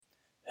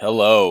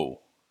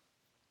Hello.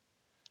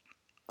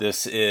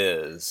 This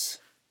is,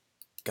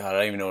 God, I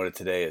don't even know what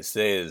today is.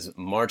 Today is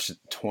March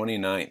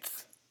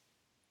 29th,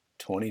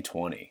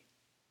 2020.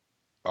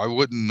 I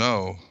wouldn't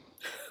know.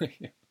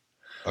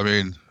 I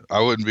mean, I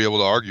wouldn't be able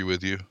to argue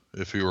with you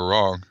if you were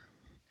wrong.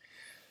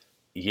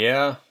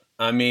 Yeah,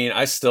 I mean,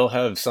 I still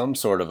have some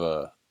sort of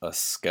a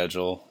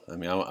schedule. I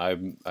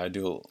mean, I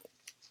do,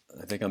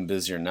 I think I'm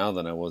busier now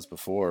than I was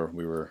before.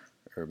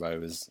 Everybody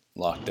was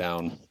locked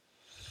down.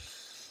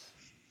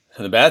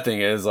 And the bad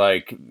thing is,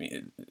 like,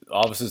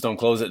 offices don't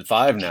close at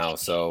 5 now,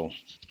 so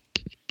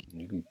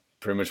you can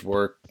pretty much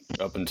work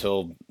up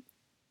until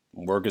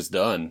work is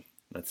done.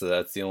 That's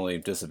the only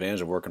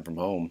disadvantage of working from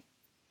home.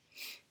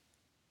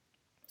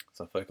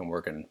 So I feel like I'm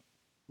working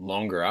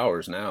longer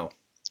hours now.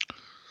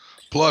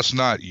 Plus,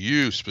 not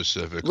you Right?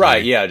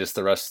 specifically, Yeah. Just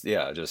the rest.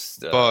 Yeah.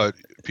 Just but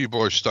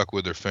people are stuck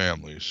with their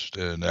families,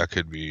 and that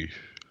could be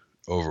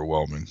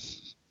overwhelming,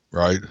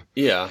 right?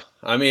 yeah.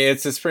 I mean,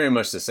 it's pretty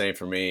much the same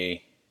for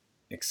me,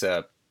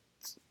 except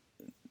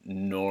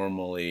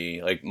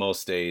normally, like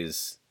most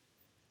days,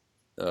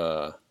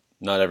 uh,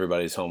 not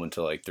everybody's home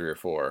until like 3 or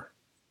 4,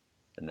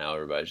 and now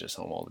everybody's just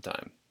home all the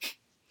time.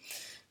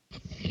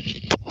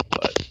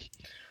 But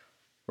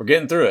we're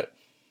getting through it.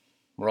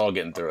 We're all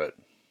getting through it.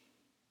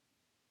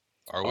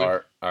 Are we?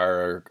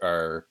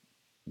 Our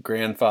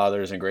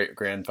grandfathers and great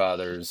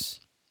grandfathers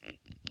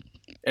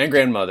and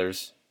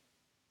grandmothers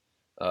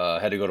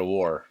had to go to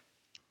war.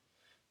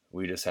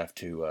 We just have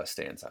to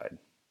stay inside.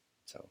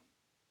 So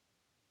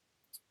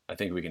I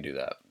think we can do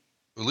that.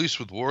 At least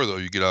with war, though,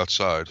 you get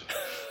outside.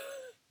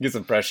 Get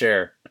some fresh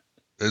air.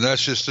 And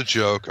that's just a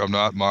joke. I'm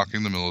not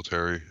mocking the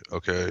military,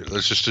 okay?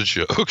 That's just a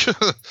joke.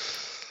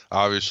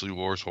 Obviously,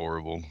 war's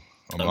horrible.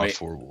 I'm I not mean,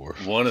 for war.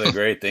 one of the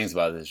great things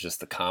about it is just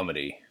the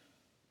comedy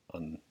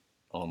on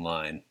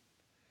online,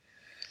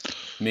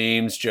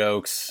 memes,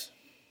 jokes.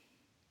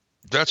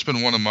 That's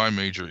been one of my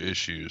major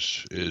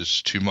issues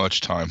is too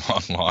much time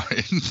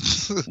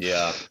online.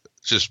 Yeah,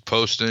 Just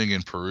posting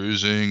and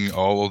perusing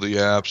all of the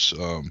apps.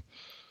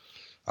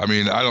 I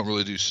mean, I don't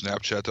really do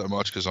Snapchat that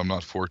much because I'm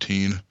not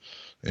 14,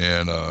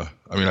 and I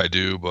mean I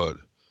do, but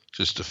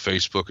just the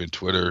Facebook and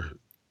Twitter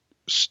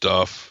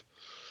stuff,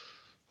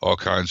 all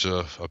kinds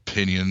of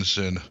opinions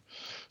and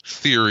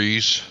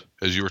theories,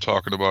 as you were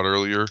talking about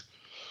earlier.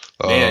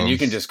 man, you Um,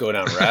 can just go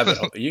down rabbit.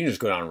 You can just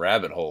go down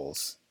rabbit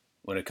holes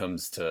when it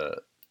comes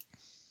to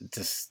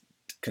just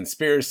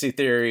conspiracy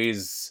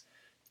theories,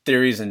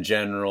 theories in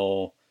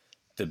general,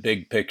 the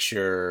big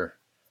picture.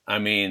 I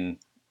mean,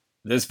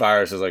 this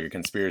virus is like a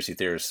conspiracy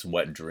theorist's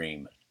wet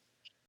dream.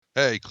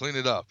 hey, clean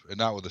it up and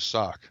not with a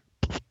sock.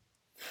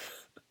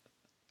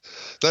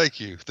 Thank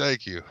you,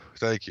 thank you,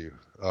 thank you.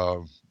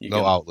 You No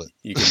can, outlet.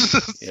 you can,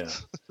 yeah,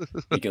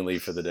 you can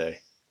leave for the day.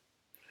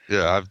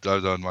 Yeah, I've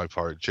done my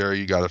part. Jerry,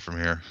 you got it from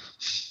here.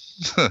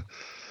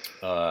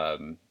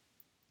 Um,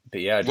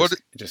 but yeah, what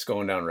just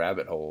going down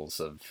rabbit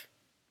holes of.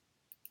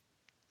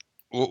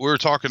 we were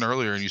talking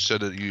earlier, and you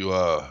said that you.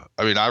 I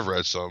mean, I've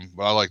read some,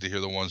 but I like to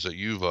hear the ones that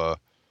you've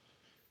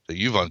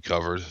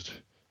uncovered,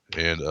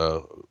 and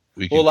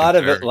we Well, can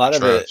compare a and lot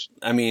of it. contrast.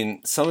 I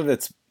mean, some of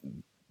it's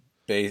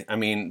based. I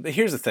mean, but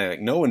here's the thing: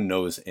 like, no one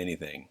knows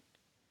anything,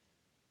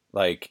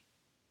 like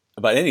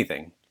about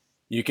anything.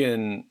 You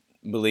can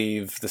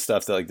believe the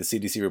stuff that like the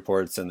CDC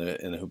reports and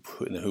the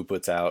WHO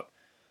puts out,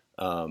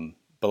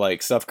 but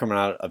like stuff coming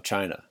out of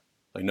China,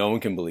 like no one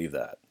can believe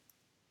that,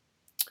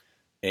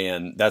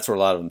 and that's where a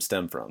lot of them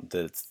stem from.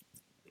 That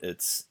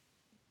it's.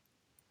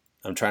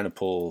 I'm trying to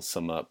pull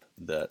some up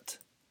that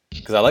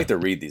because I like to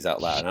read these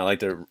out loud, and I like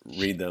to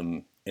read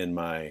them in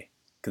my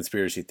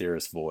conspiracy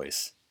theorist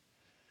voice.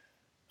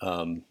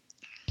 Um,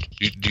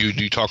 Do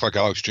you talk like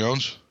Alex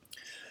Jones?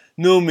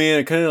 no, man,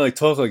 I kind of like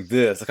talk like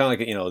this. I kind of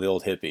like the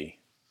old hippie,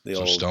 the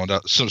old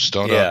Some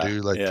stoned out yeah,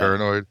 dude, like yeah.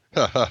 paranoid.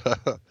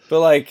 I'm But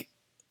like,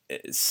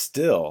 it's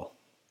still,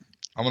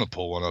 gonna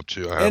pull one up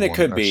too. I and have it one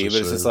could be, actually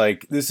but it's just saved.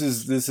 like this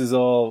is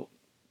all,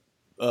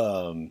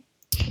 um,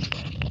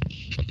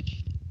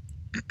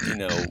 you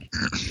know,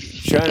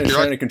 China's You're trying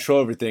like, to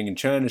control everything, and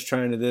China's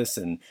trying to this,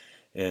 and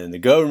the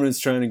government's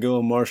trying to go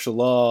on martial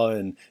law,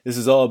 and this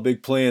is all a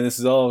big plan. This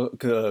is all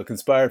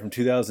conspired from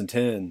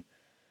 2010,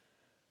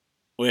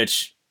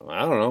 which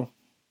I don't know.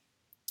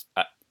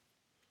 I,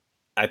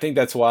 I think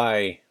that's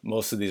why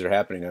most of these are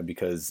happening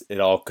because it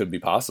all could be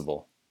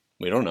possible.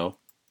 We don't know.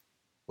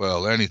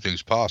 well,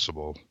 anything's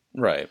possible,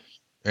 Right.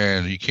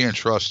 and you can't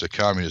trust a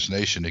communist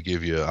nation to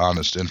give you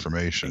honest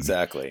information.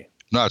 Exactly.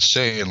 Not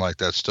saying like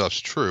that stuff's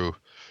true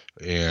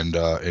and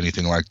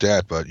anything like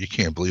that, but you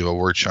can't believe a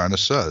word China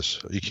says.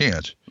 You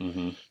can't.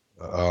 Hmm.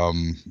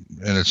 Um,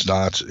 and it's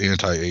not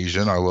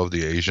anti-Asian. I love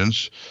the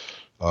Asians,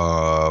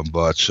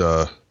 but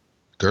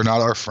they're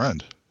not our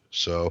friend.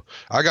 So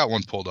I got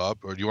one pulled up.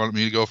 Or do you want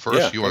me to go first?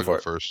 Yeah, You go want to for go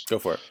it. first? Go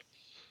for it.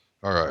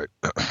 All right.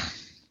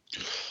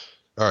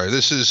 All right.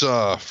 This is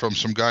from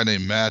some guy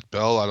named Matt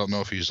Bell. I don't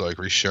know if he's like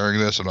resharing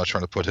this. I'm not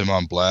trying to put him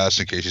on blast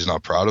in case he's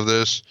not proud of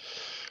this.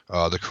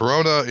 The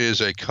Corona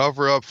is a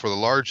cover-up for the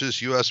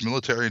largest U.S.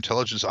 military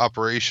intelligence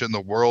operation the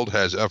world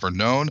has ever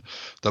known.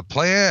 The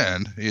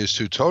plan is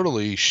to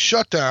totally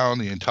shut down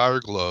the entire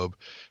globe,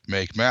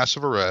 make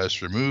massive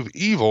arrests, remove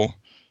evil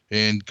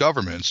in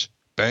governments,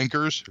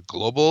 bankers,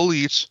 global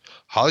elites,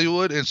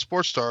 Hollywood, and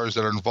sports stars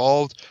that are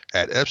involved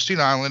at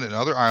Epstein Island and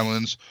other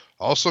islands,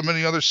 also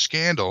many other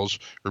scandals,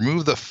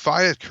 remove the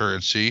fiat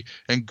currency,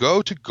 and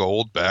go to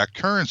gold-backed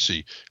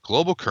currency,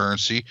 global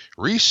currency,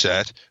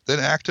 reset, then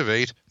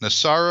activate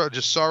Nasara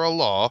Jassara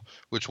law,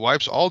 which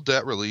wipes all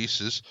debt,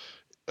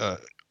 uh,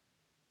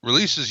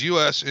 releases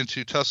U.S.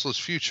 into Tesla's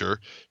future.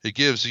 It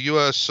gives the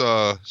U.S.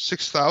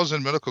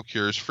 6,000 medical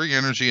cures, free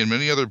energy, and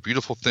many other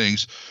beautiful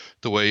things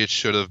the way it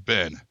should have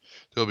been.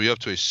 There'll be up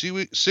to a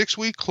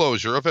 6-week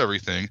closure of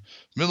everything.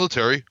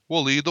 Military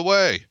will lead the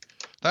way.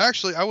 Now,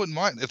 actually, I wouldn't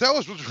mind if that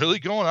was what's really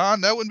going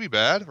on. That wouldn't be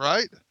bad,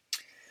 right?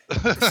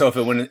 So if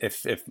it wouldn't,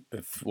 if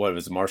what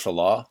was martial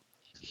law?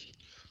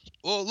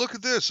 Well, look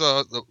at this.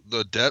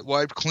 The debt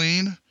wipe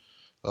clean.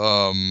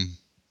 Um,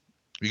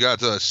 We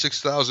got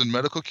 6,000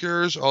 medical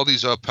cures, all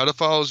these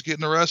pedophiles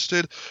getting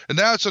arrested. And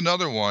now it's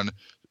another one.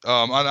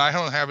 I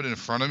don't have it in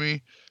front of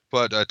me,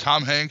 but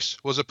Tom Hanks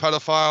was a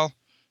pedophile,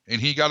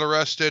 and he got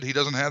arrested. He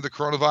doesn't have the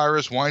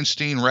coronavirus.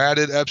 Weinstein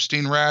ratted.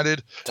 Epstein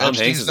ratted. Tom Hanks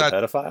Epstein's is not. a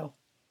pedophile?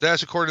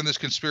 That's according to this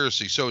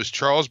conspiracy. So is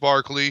Charles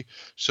Barkley.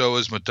 So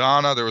is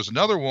Madonna. There was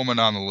another woman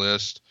on the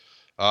list.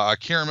 I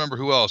can't remember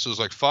who else. It was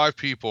like 5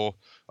 people.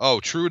 Oh,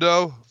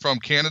 Trudeau from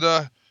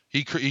Canada.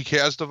 He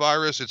has the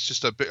virus. It's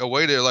just a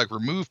way to like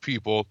remove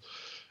people.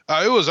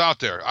 It was out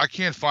there. I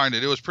can't find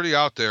it. It was pretty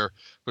out there.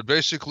 But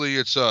basically,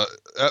 it's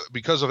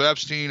because of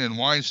Epstein and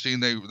Weinstein,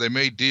 they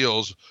made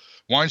deals.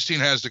 Weinstein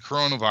has the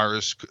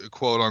coronavirus,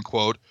 quote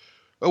unquote,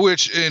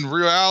 which in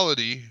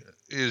reality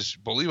is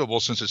believable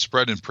since it's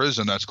spread in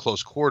prison. That's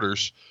close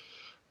quarters.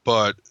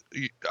 But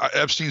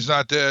Epstein's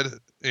not dead,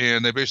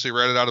 and they basically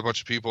ratted out a bunch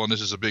of people, and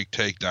this is a big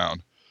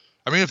takedown.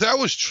 I mean, if that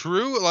was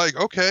true, like,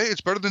 okay,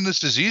 it's better than this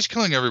disease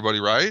killing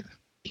everybody, right?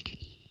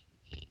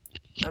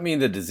 I mean,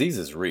 the disease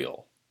is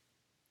real.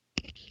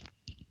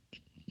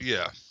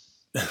 Yeah.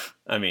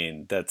 I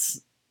mean,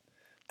 that's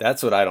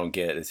what I don't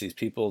get is these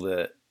people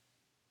that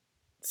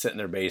sit in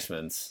their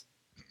basements,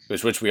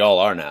 which we all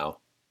are now,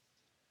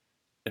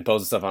 and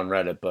post stuff on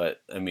Reddit.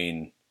 But I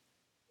mean,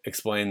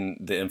 explain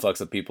the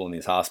influx of people in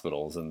these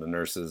hospitals and the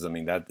nurses. I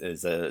mean,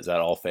 is that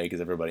all fake? Is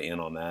everybody in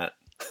on that?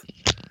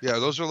 Yeah,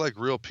 those are like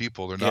real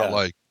people. They're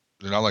Yeah.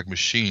 not like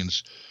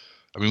machines.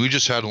 I mean, we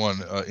just had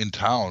one in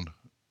town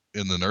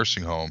in the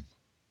nursing home.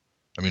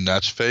 I mean,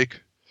 that's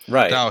fake.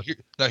 Right. Now,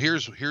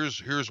 here's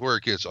where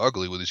it gets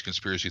ugly with these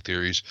conspiracy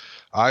theories.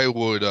 I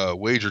would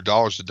wager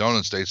dollars to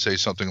donuts they'd say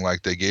something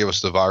like they gave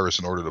us the virus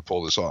in order to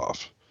pull this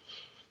off.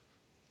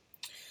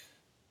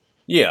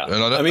 Yeah.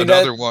 And I mean,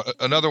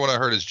 another one I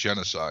heard is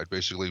genocide,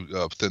 basically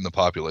thin the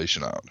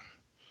population out.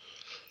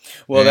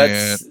 Well, And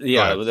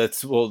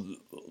that's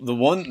the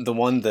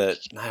one that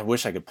I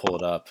wish I could pull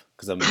it up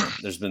because I mean,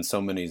 there's been so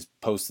many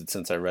posted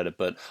since I read it,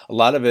 but a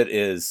lot of it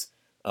is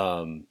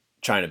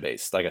China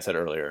based, like I said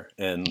earlier,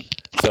 and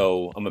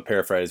so I'm gonna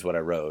paraphrase what I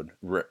read.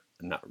 I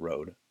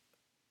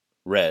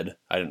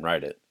didn't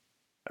write it.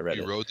 I read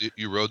it.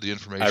 You wrote the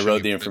information. I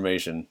wrote the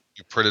information.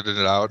 You printed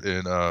it out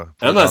and.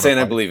 I'm not saying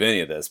I believe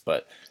any of this,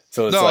 but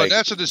so it's no,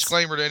 that's a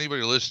disclaimer to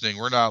anybody listening.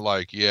 We're not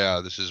like,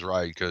 yeah, this is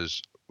right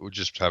because we're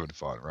just having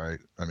fun, right?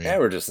 I mean, yeah,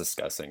 we're just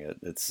discussing it.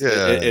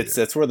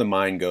 It's where the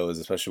mind goes,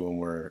 especially when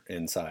we're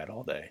inside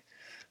all day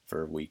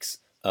for weeks.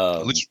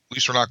 At least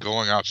we're not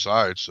going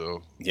outside,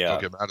 so yeah.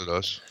 Don't get mad at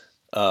us.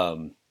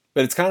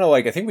 But it's kind of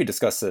like I think we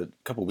discussed it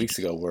a couple of weeks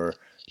ago, where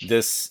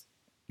this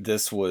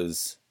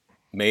was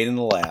made in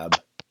the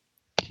lab,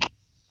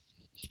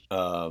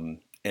 and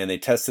they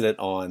tested it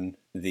on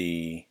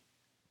the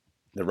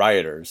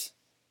rioters.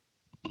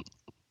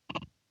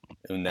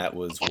 And that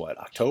was what,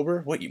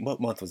 October? What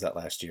month was that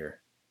last year?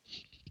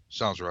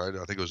 Sounds right.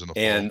 I think it was in the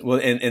fall. And well,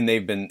 and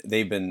they've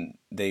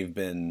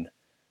been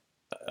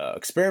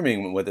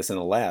experimenting with this in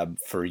the lab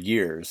for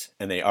years,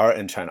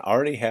 and China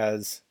already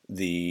has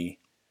the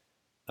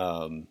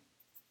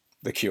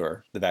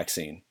cure, the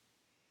vaccine,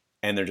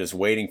 and they're just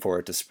waiting for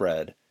it to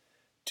spread,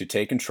 to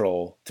take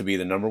control, to be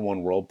the number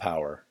one world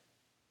power,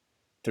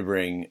 to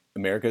bring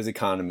America's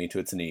economy to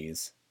its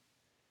knees,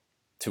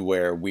 to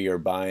where we are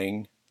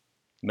buying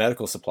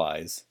medical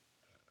supplies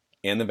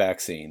and the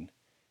vaccine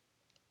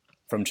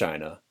from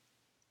China.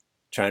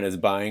 China is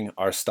buying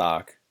our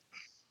stock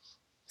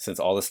since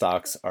all the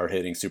stocks are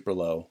hitting super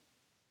low.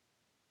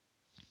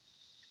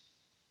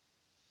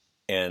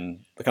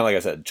 And kind of like I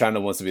said,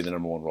 China wants to be the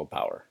number one world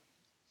power.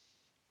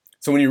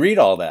 So when you read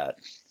all that,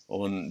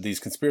 when these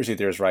conspiracy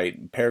theorists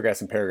write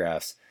paragraphs and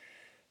paragraphs,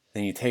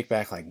 then you take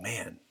back like,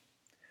 man,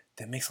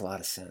 that makes a lot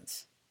of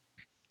sense.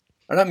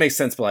 Or not makes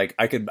sense, but like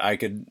I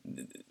could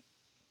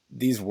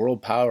these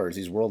world powers,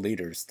 these world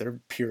leaders, they're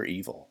pure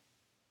evil.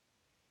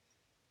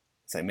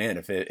 It's like, man,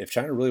 if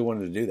China really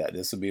wanted to do that,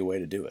 this would be a way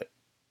to do it.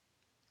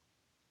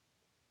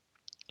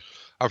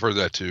 I've heard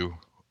that too.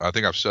 I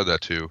think I've said that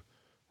too,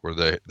 where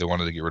they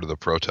wanted to get rid of the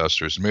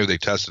protesters. Maybe they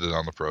tested it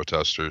on the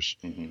protesters,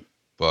 Hmm.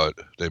 but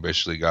they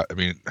basically got. I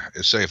mean,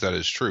 say if that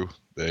is true,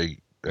 they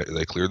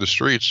cleared the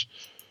streets.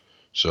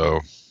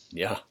 So,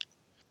 Yeah.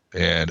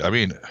 and I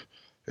mean,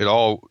 it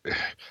all. I'm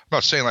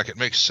not saying like it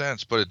makes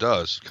sense, but it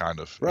does kind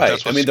of. And Right.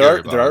 that's I what's mean, scary they're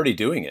about it. already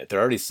doing it. They're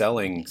already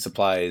selling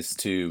supplies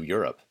to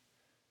Europe,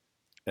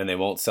 and they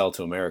won't sell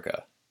to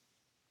America.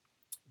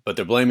 But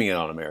they're blaming it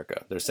on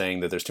America. They're saying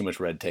that there's too much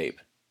red tape.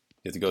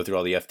 You have to go through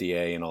all the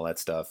FDA and all that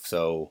stuff.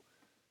 So,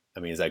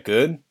 I mean, is that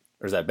good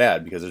or is that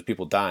bad? Because there's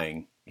people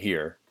dying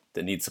here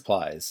that need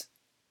supplies.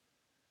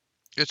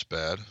 It's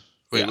bad.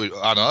 Yeah. Wait,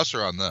 on us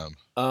or on them?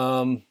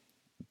 Um,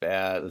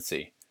 Bad. Let's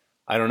see.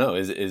 I don't know.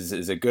 Is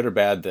it good or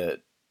bad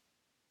that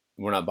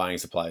we're not buying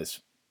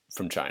supplies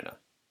from China?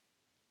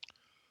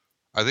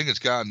 I think it's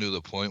gotten to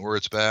the point where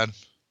it's bad.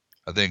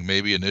 I think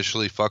maybe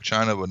initially fuck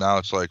China, but now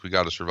it's like we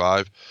got to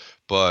survive.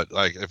 But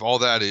like, if all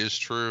that is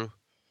true,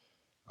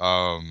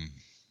 um,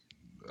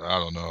 I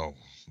don't know.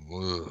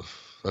 Ugh,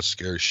 that's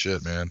scary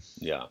shit, man.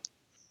 Yeah.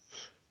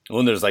 Well,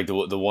 and there's like the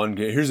one.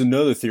 Here's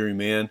another theory,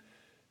 man,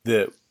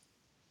 that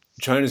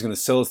China's going to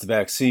sell us the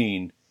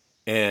vaccine,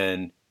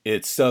 and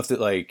it's stuff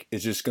that like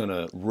is just going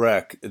to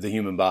wreck the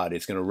human body.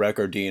 It's going to wreck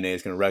our DNA.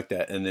 It's going to wreck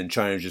that, and then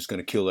China's just going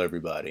to kill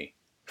everybody.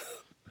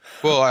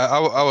 Well,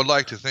 I would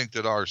like to think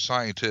that our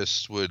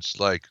scientists would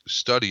like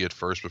study it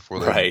first before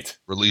they Right.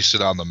 release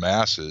it on the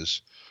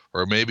masses,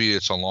 or maybe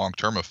it's a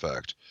long-term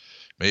effect.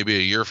 Maybe a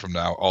year from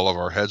now, all of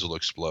our heads will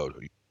explode.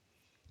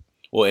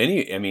 Well,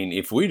 I mean,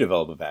 if we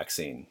develop a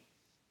vaccine,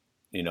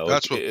 you know,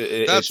 That's what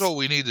that's it's. what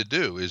we need to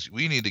do. Is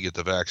we need to get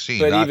the vaccine,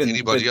 But not even, but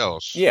anybody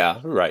else. yeah,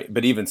 right.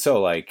 But even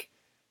so, like,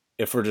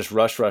 if we're just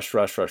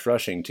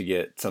rushing to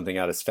get something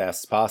out as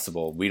fast as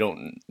possible, we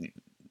don't.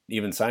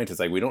 Even scientists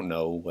like we don't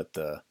know what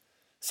the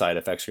side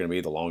effects are going to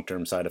be, the long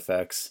term side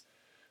effects,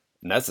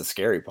 and that's the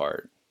scary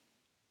part.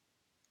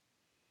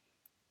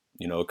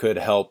 You know, it could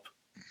help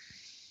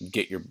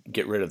get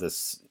rid of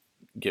this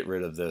you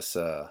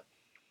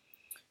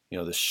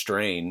know, this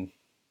strain,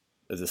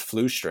 this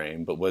flu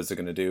strain. But what is it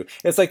going to do?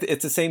 It's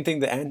the same thing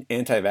that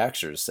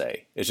anti-vaxxers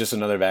say. It's just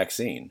another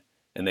vaccine,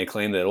 and they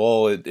claim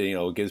that you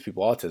know, it gives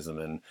people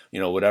autism and you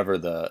know whatever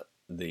the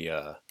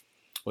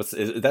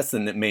that's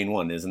the main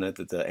one, isn't it?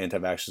 That the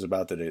anti-vaxxers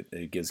about that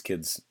it gives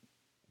kids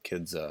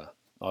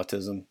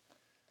autism.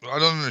 I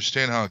don't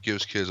understand how it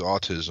gives kids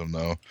autism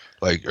though.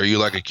 Like, are you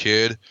like a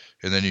kid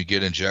and then you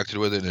get injected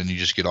with it and you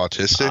just get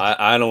autistic,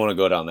 I don't want to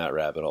go down that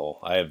rabbit hole.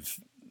 I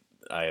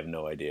have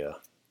no idea.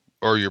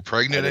 or you're I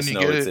pregnant and just you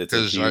know get it?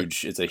 Because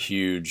it's a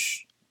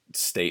huge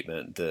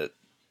statement that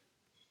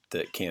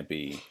can't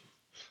be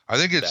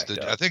backed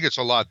I up. think it's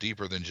a lot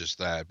deeper than just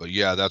that. But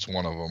yeah, that's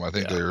one of them. I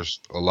think Yeah, there's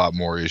a lot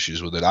more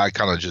issues with it. I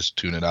kind of just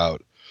tune it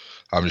out.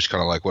 I'm just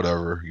kind of like,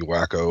 whatever, you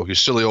wacko, you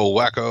silly old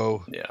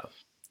wacko. yeah.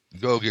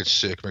 Go get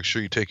sick. Make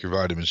sure you take your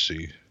vitamin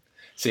C.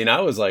 See, and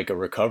I was like a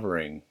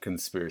recovering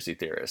conspiracy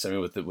theorist. I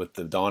mean, with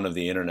the dawn of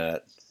the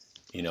internet,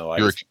 you know,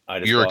 You're I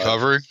just you're bought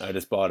recovering. I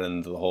just bought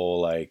into the whole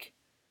like,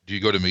 Do you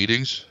go to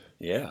meetings?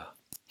 yeah.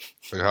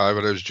 Like, hi,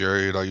 my name's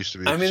Jerry, and I used to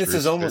be a I mean, this is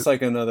conspiracy almost theorist.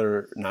 like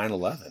another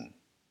 9/11.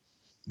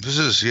 This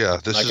is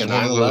This Like is a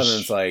one of 9/11, it's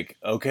those. like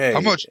How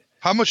okay, much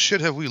how much shit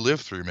have we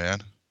lived through,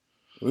 man?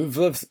 we've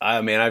lived.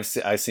 I mean, I've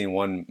seen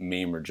one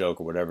meme or joke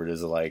or whatever it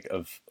is like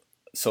of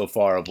so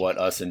far of what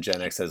us and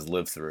Gen X has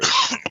lived through.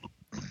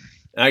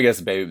 And I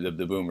guess baby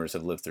the boomers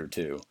have lived through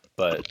too,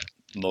 but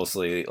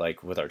mostly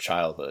like with our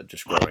childhood,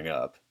 just growing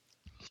up.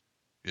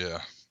 Yeah.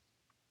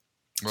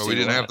 Well, we Seen a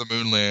didn't have lot. the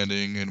moon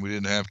landing, and we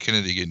didn't have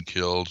Kennedy getting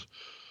killed.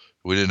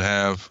 We didn't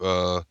have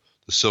the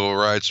civil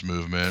rights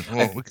movement. I,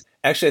 Well,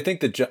 Actually,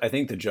 I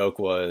think the joke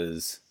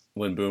was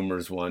when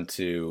boomers want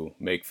to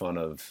make fun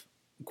of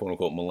quote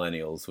unquote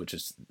millennials, which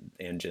is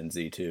and Gen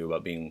Z too,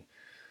 about being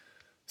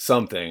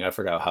something. I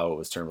forgot how it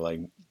was termed. Like,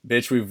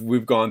 bitch,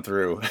 we've gone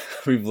through,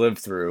 we've lived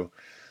through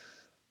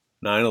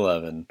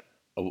 9/11,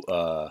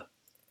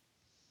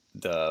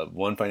 the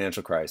one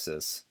financial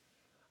crisis.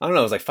 I don't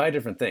know. It was like five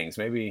different things.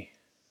 Maybe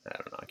I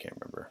don't know. I can't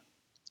remember.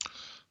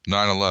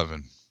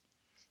 9/11,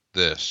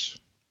 this,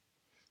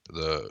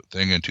 the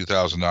thing in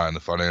 2009, the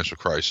financial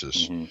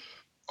crisis. Hmm.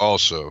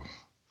 Also,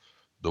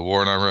 the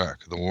war in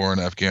Iraq, the war in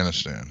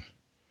Afghanistan,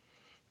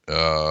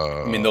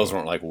 I mean, those uh,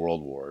 weren't like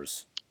world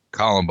wars,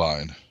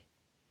 Columbine,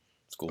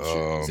 school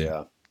shootings. um,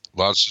 Yeah,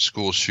 lots of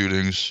school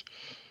shootings.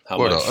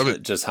 What else? I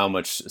mean, how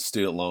much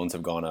student loans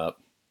have gone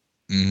up.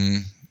 hmm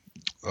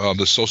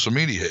the social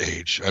media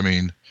age. I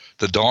mean,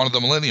 the dawn of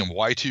the millennium,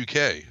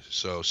 Y2K.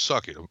 So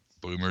suck it,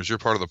 boomers. You're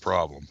part of the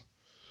problem.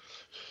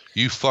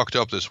 You fucked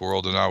up this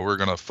world, and now we're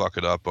gonna fuck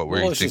it up, but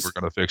we Well, think we're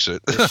gonna fix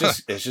it.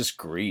 it's just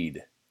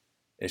greed.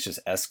 It just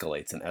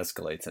escalates and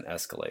escalates and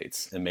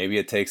escalates, and maybe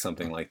it takes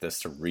something like this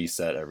to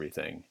reset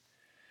everything,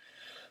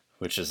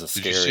 which is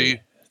Did you see?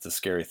 it's a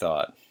scary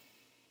thought.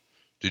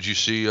 Did you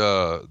see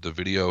the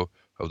video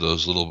of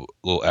those little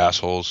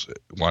assholes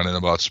whining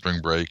about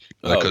spring break?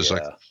 Oh Because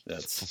like yeah,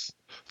 that's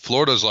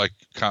Florida's like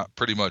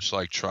pretty much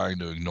like trying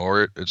to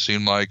ignore it. It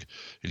seemed like,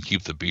 and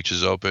keep the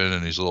beaches open.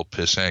 And these little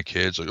pissant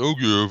kids like, oh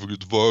yeah, forget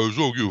the virus.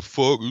 Don't give a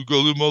fuck. You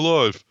gotta live my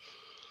life.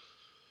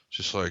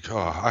 Just like, oh,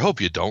 I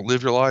hope you don't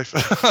live your life.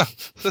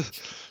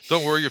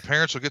 Don't worry, your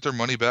parents will get their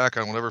money back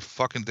on whatever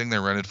fucking thing they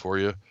rented for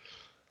you.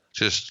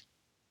 Just,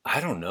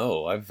 I don't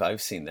know.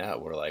 I've seen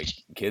that where like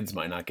kids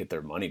might not get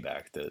their money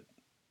back that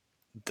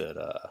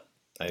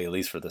at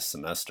least for this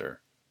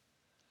semester.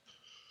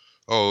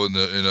 oh,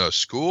 in a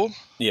school.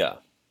 Yeah.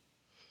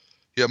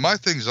 Yeah, my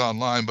thing's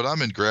online, but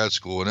I'm in grad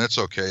school, and it's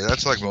okay.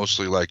 That's like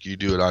mostly like you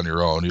do it on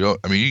your own. You don't.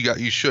 I mean, you got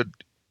to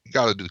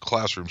do the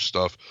classroom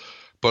stuff.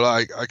 But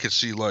I could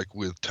see like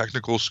with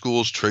technical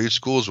schools, trade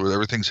schools, where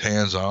everything's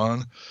hands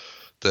on.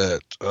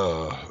 That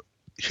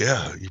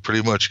yeah, you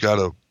pretty much got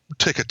to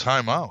take a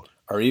time out.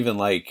 Or even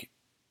like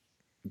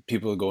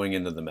people going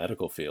into the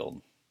medical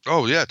field.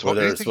 Oh yeah, Where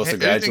they're supposed to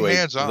graduate.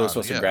 They're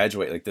supposed yeah. to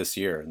graduate like this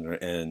year,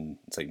 and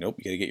it's like, nope,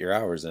 you got to get your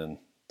hours in.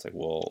 It's like,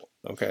 well,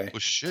 okay. Well,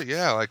 shit,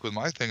 yeah. Like with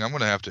my thing, I'm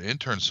gonna have to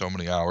intern so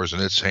many hours,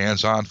 and it's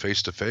hands-on,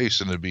 face-to-face,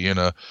 and it'd be in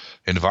a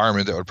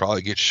environment that would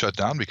probably get shut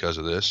down because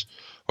of this.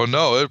 Well,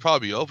 no, it'd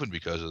probably be open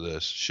because of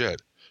this.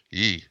 Shit,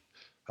 yee.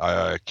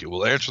 I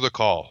will answer the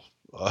call.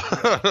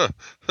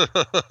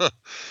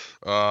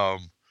 um,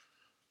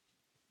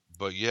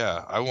 but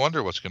yeah, I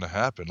wonder what's gonna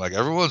happen. Like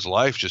everyone's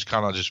life just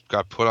kind of just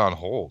got put on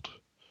hold,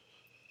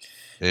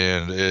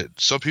 and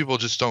some people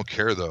just don't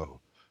care though.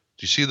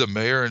 Do you see the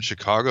mayor in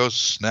Chicago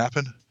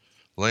snapping,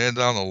 laying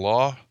down the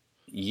law?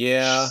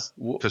 Yeah.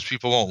 Because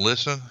people won't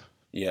listen.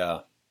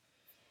 Yeah.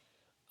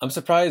 I'm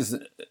surprised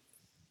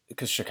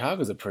because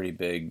Chicago's a pretty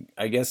big,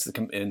 I guess,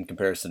 in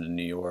comparison to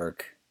New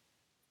York.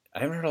 I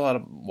haven't heard a lot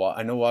of.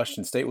 I know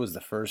Washington State was the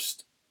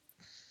first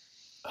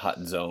hot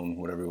zone,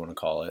 whatever you want to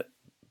call it.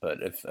 But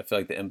I feel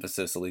like the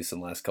emphasis, at least in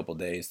the last couple of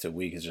days to a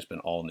week, has just been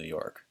all New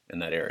York in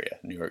that area,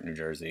 New York, New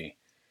Jersey.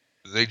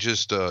 They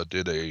just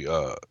did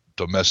a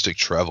domestic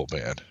travel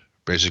ban.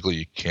 Basically,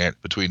 you can't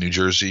between New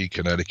Jersey,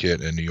 Connecticut,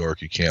 and New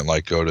York. You can't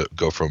like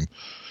go from. It'd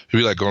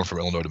be like going from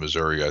Illinois to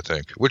Missouri, I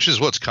think, which is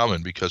what's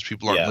coming because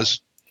people aren't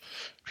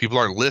people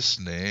aren't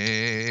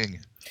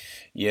listening.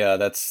 Yeah,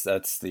 that's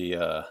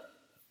the.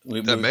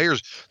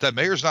 That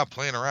mayor's not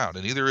playing around,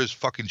 and neither is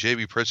fucking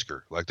J.B.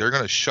 Pritzker. Like they're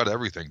gonna shut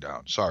everything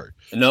down. Sorry.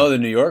 No, the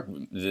New York,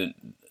 the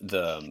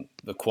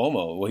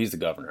Cuomo. Well, he's the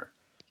governor.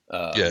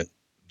 Yeah,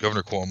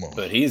 Governor Cuomo.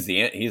 But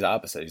he's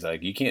opposite. He's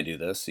like, you can't do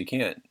this. You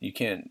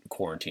can't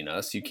quarantine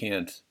us. You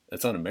can't.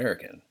 It's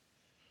un-American.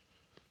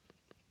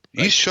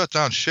 He's shut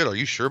down shit. Are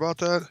you sure about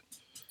that?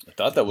 I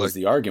thought that was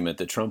the argument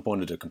that Trump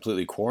wanted to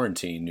completely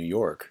quarantine New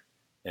York.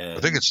 And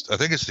I think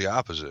it's the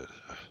opposite.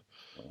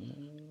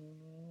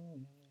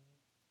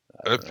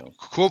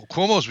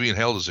 Cuomo's being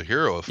hailed as a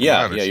hero.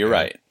 Yeah, you're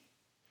right.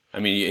 I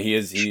mean, he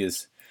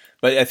is.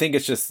 But I think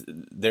it's just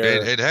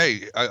there. And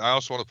hey, I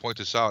also want to point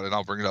this out, and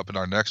I'll bring it up in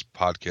our next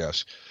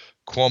podcast.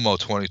 Cuomo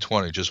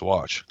 2020. Just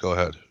watch. Go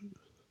ahead.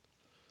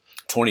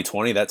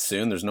 2020? That's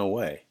soon? There's no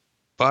way.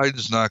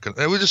 Biden's not going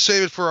to. We'll just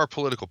save it for our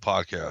political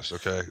podcast,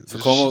 okay? So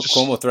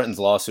Cuomo threatens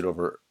lawsuit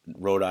over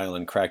Rhode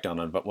Island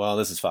crackdown on. Well,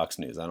 this is Fox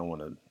News. I don't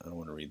want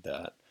to read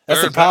that.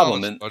 That's the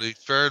problem, balanced, buddy.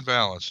 Fair and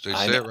balanced. They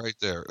say it right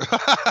there.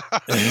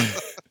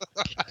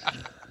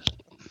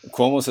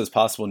 Cuomo says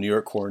possible New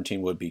York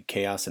quarantine would be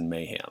chaos and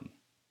mayhem.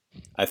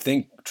 I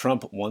think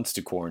Trump wants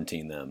to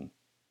quarantine them,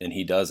 and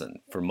he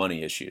doesn't for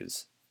money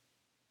issues.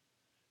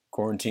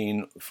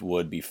 Quarantine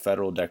would be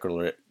federal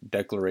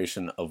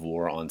declaration of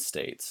war on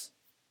states.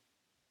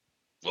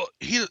 Well,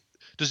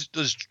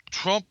 does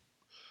Trump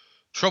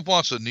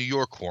wants a New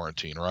York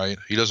quarantine, right?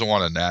 He doesn't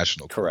want a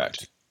national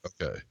quarantine.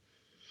 Correct. Okay.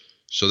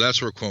 So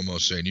that's where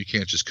Cuomo's saying you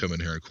can't just come in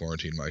here and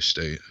quarantine my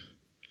state.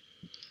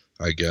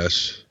 I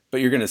guess.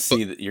 But you're going to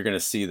see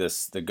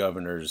the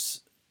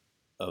governors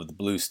of the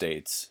blue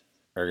states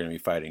are going to be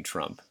fighting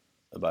Trump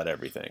about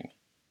everything.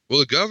 Well,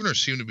 the governors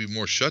seem to be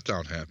more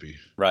shutdown happy.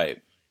 Right.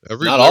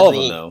 Not all of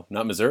them, though.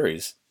 Not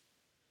Missouri's.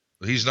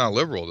 He's not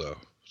liberal, though.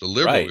 The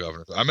liberal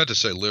governor. I meant to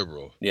say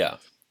liberal. Yeah.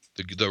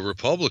 The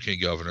Republican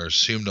governors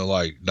seem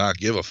to not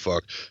give a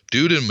fuck.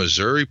 Dude in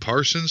Missouri,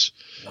 Parsons.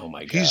 Oh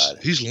my God.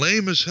 He's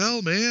lame as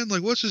hell, man.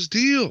 Like, what's his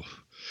deal?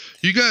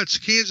 You got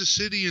Kansas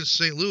City and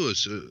St.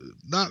 Louis,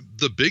 not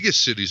the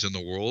biggest cities in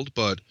the world,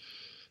 but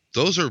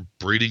those are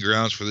breeding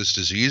grounds for this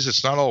disease.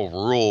 It's not all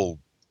rural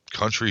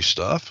country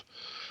stuff.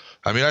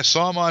 I mean, I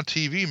saw him on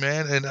TV,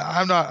 man, and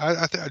I'm not.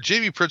 I think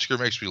J.B. Pritzker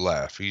makes me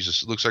laugh. He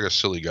just looks like a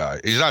silly guy.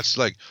 He's not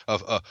like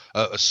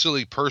a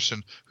silly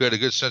person who had a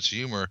good sense of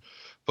humor,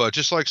 but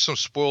just like some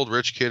spoiled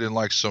rich kid in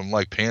some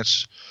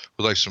pants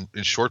with some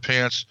in short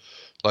pants,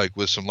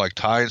 with some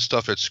tie and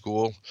stuff at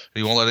school. And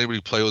he won't let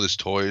anybody play with his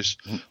toys.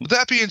 With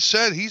that being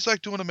said, he's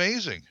doing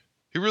amazing.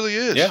 He really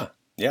is.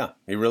 Yeah,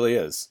 he really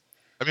is.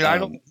 I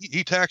mean,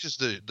 he taxes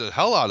the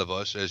hell out of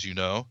us, as you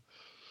know.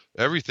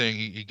 Everything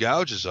he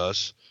gouges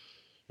us.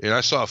 And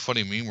I saw a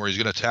funny meme where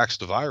he's going to tax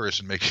the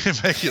virus and make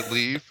it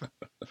leave.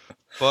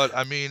 But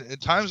I mean, in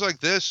times like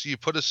this, you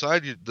put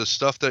aside the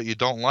stuff that you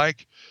don't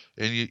like,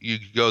 and you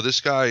go, this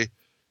guy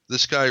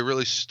this guy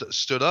really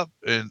stood up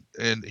and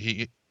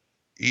he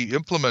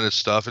implemented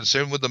stuff, and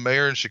same with the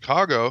mayor in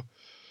Chicago.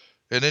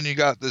 And then you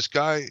got this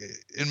guy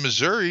in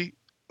Missouri,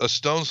 a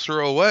stone's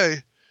throw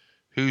away,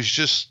 who's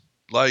just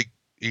like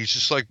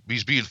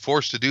he's being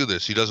forced to do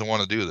this. He doesn't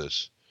want to do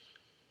this.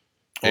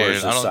 Or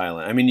it's just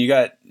silent. I mean, you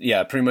got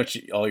pretty much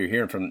all you're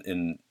hearing from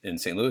in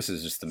St. Louis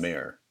is just the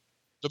mayor.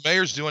 The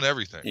mayor's doing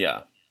everything.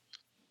 Yeah.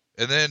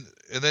 And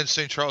then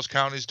St. Charles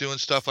County's doing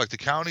stuff. Like the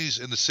counties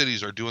and the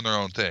cities are doing their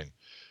own thing.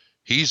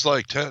 He's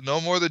like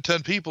no more than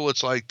 10 people.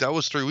 It's like that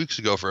was 3 weeks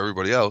ago for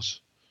everybody else.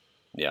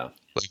 Yeah.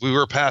 Like we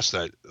were past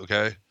that,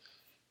 okay?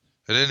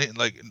 And then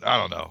like I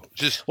don't know,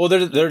 just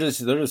they're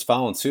just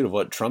following suit of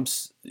what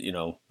Trump's,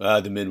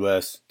 the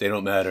Midwest, they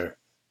don't matter.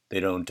 They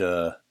don't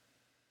spread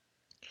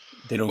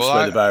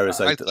the virus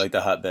like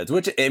the hotbeds.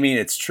 Which I mean,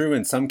 it's true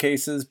in some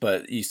cases,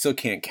 but you still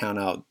can't count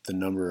out the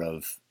number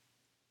of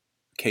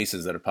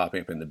cases that are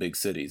popping up in the big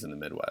cities in the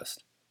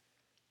Midwest.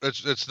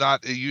 It's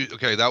not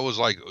okay. That was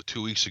like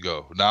 2 weeks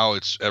ago. Now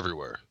it's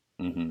everywhere.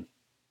 Mm-hmm.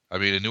 I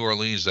mean, in New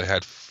Orleans, they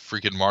had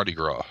freaking Mardi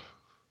Gras.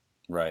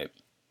 Right.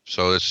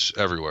 So it's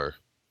everywhere.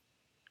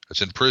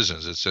 It's in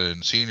prisons. It's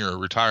in senior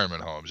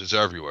retirement homes. It's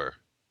everywhere.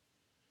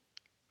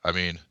 I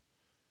mean,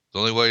 the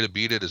only way to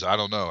beat it is, I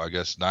don't know, I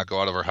guess not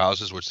go out of our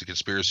houses, which the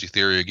conspiracy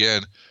theory,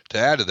 again, to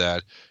add to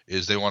that,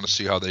 is they want to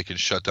see how they can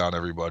shut down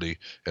everybody,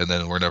 and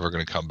then we're never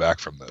going to come back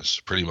from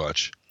this, pretty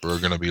much. We're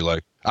going to be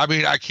like, I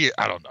mean, I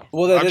don't know.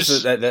 Well, that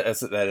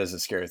is a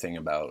scary thing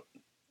about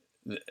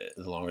the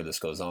longer this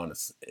goes on.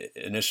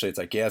 Initially it's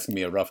like, it's going to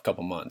be a rough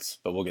couple months,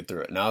 but we'll get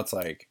through it. Now it's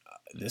like,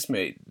 this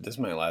might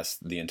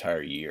last the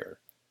entire year.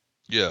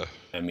 Yeah.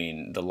 I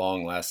mean, the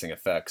long-lasting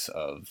effects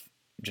of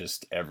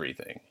just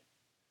everything,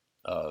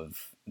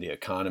 of the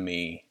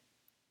economy,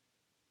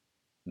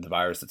 the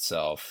virus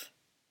itself,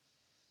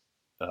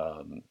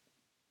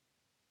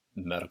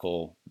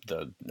 medical,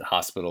 the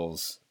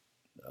hospitals.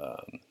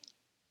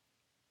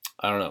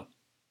 I don't know.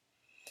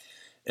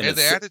 And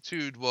the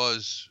attitude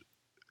was,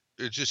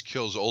 it just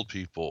kills old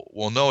people.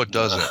 Well, no, it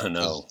doesn't.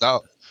 No.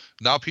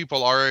 Now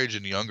people our age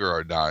and younger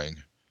are dying.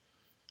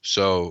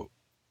 So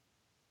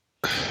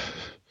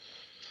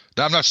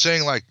now I'm not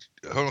saying like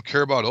I don't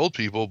care about old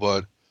people,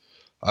 but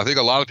I think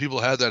a lot of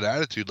people had that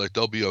attitude, like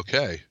they'll be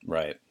okay.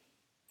 Right.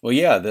 Well,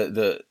 yeah,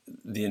 the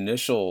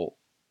initials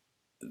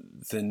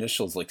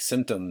like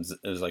symptoms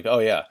is like, oh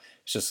yeah,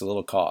 it's just a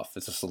little cough,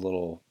 it's just a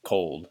little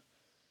cold,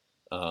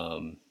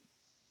 and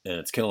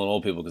it's killing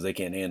old people because they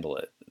can't handle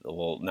it.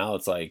 Well, now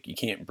it's like you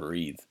can't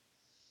breathe,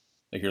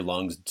 like your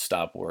lungs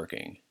stop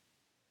working,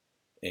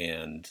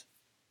 and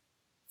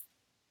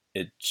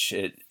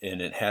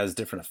it has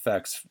different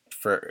effects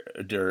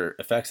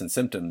and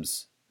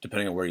symptoms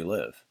depending on where you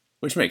live,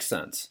 which makes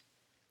sense.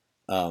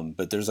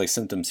 But there's like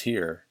symptoms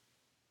here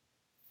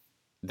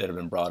that have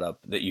been brought up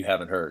that you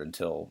haven't heard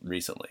until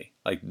recently,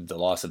 like the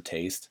loss of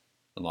taste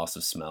and loss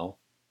of smell.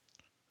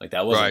 Like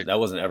that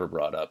wasn't ever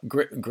brought up.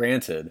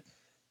 Granted,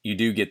 you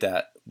do get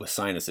that with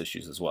sinus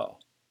issues as well.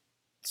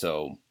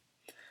 So,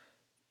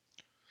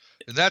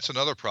 and that's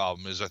another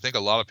problem is I think a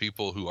lot of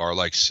people who are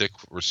like sick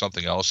or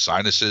something else,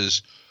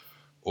 sinuses,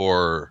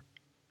 or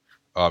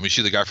you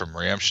see the guy from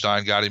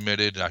Rammstein got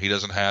admitted. Now he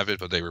doesn't have it,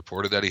 but they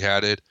reported that he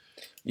had it.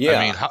 Yeah.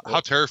 I mean, how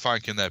terrifying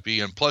can that be?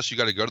 And plus, you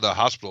got to go to the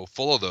hospital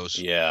full of those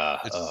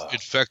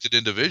infected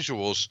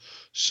individuals.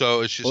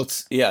 So it's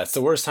just it's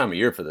the worst time of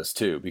year for this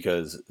too,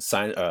 because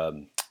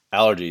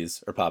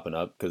allergies are popping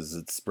up because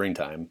it's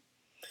springtime,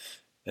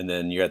 and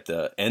then you're at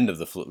the end of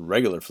the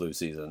regular flu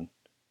season.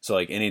 So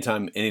like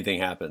anytime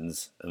anything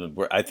happens, and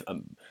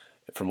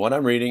from what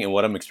I'm reading and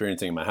what I'm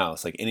experiencing in my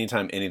house, like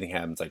anytime anything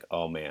happens, like,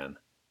 oh man,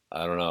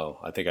 I don't know,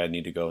 I think I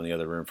need to go in the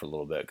other room for a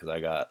little bit because I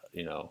got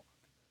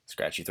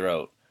scratchy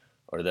throat.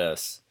 Or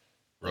this,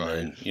 right?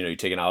 And then, you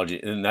take an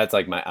allergy, and that's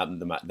like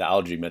the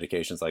allergy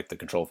medication is like the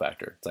control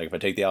factor. It's like if I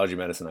take the allergy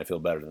medicine, I feel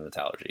better than the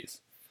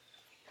allergies.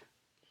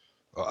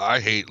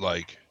 I hate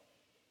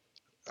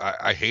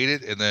I hate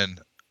it, and then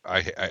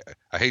I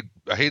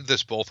hate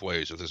this both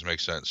ways. If this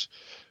makes sense,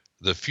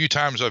 the few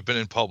times I've been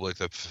in public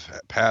the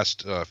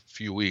past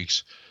few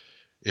weeks,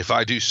 if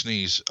I do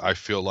sneeze, I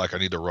feel like I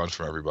need to run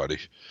from everybody.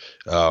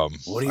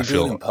 What are you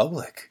doing in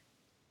public?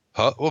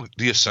 Well,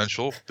 the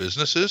essential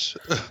businesses,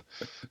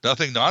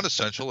 nothing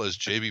non-essential, as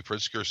J.B.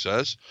 Pritzker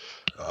says.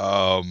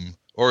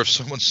 Or if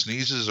someone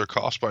sneezes or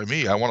coughs by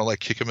me, I want to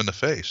like kick him in the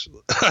face.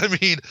 I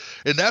mean,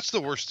 and that's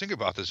the worst thing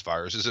about this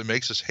virus is it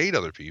makes us hate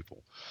other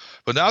people.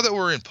 But now that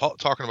we're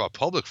talking about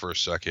public for a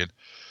second,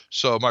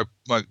 so my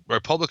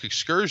public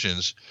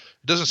excursions,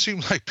 it doesn't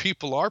seem like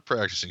people are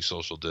practicing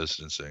social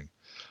distancing.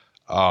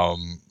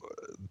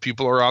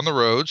 People are on the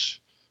roads,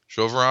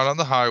 drove around on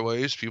the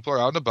highways. People are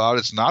out and about.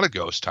 It's not a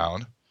ghost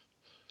town.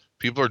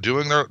 People are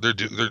doing they're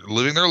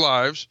living their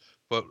lives,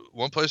 but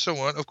one place I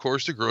went, of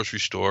course, the grocery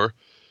store,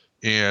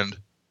 and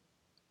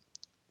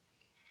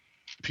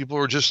people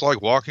were just like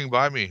walking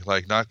by me,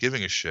 like not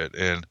giving a shit,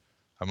 and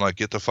I'm like,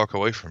 get the fuck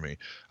away from me.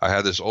 I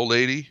had this old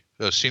lady,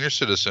 a senior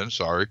citizen,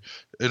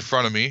 in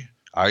front of me.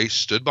 I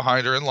stood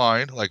behind her in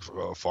line, like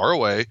far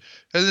away,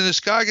 and then this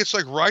guy gets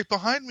like right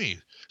behind me,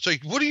 It's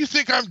like, what do you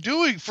think I'm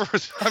doing for?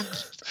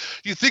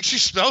 You think she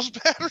smells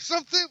bad or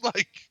something?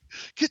 Like,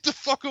 get the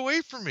fuck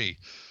away from me!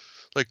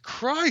 Like,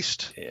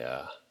 Christ.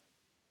 Yeah.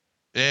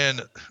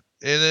 And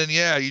then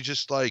yeah, you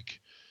just like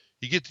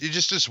you get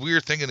just this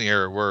weird thing in the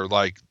air where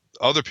like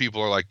other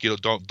people are like,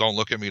 don't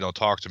look at me, don't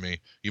talk to me,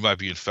 you might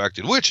be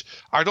infected. Which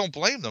I don't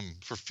blame them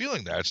for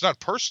feeling that. It's not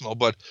personal,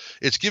 but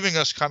it's giving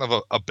us kind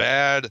of a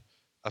bad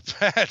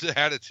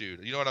attitude.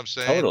 You know what I'm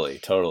saying?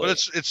 Totally. But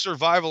it's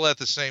survival at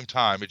the same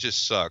time. It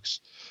just sucks.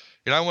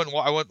 And I went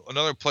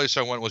another place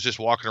I went was just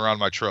walking around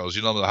my trails.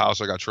 You know, the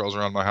house, I got trails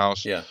around my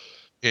house. Yeah.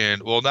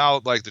 And well,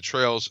 now like the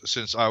trails,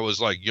 since I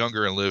was like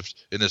younger and lived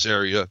in this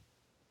area,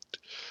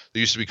 they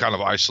used to be kind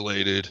of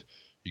isolated.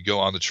 You go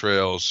on the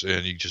trails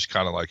and you just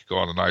kind of like go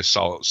on a nice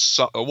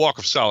a walk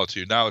of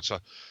solitude. Now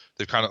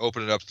they've kind of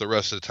opened it up to the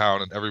rest of the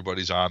town and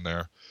everybody's on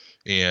there.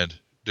 And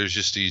there's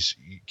just these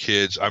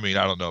kids. I mean,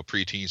 I don't know,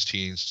 preteens,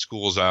 teens,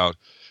 school's out,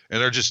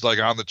 and they're just like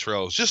on the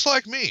trails, just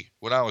like me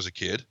when I was a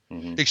kid,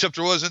 except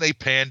there wasn't a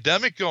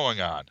pandemic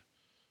going on.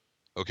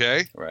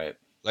 Okay. Right.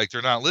 Like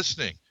they're not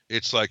listening.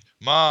 It's like,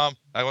 Mom,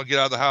 I want to get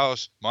out of the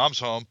house. Mom's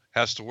home,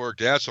 has to work.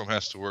 Dad's home,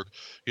 has to work.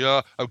 You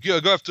know, I'm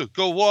going to have to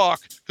go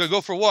walk. Going to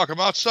go for a walk. I'm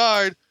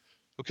outside.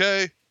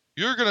 Okay?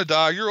 You're going to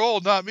die. You're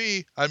old, not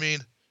me. I mean,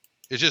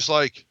 it's just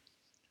like,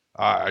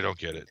 I don't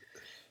get it.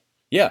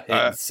 Yeah.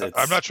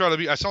 I'm not trying to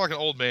be, I sound like an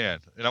old man.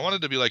 And I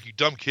wanted to be like, you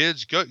dumb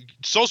kids, go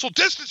social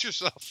distance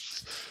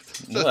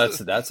yourself. Well,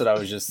 that's what I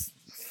was just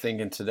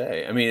thinking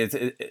today. I mean,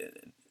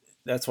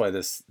 that's why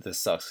this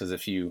sucks. Because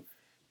if you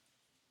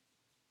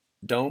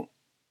don't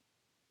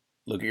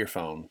look at your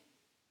phone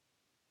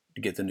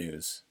to get the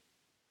news,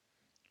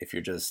 if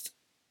you're just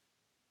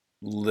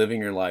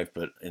living your life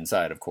but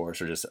inside, of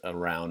course, or just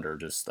around, or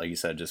just like you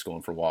said, just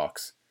going for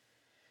walks,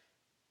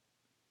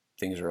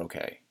 things are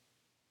okay.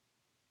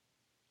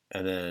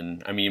 And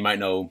then, I mean, you might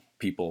know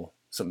people,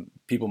 some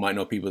people might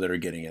know people that are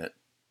getting it,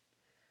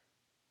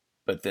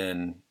 but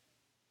then,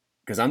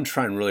 because I'm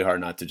trying really hard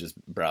not to just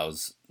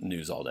browse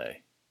news all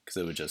day, because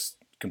it would just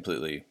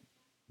completely,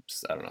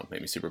 I don't know,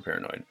 make me super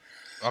paranoid.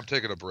 I'm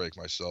taking a break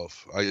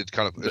myself. I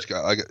got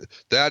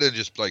that, and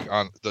just like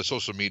on the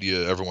social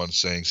media, everyone's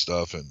saying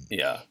stuff, and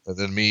and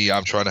then me,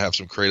 I'm trying to have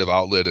some creative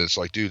outlet, and it's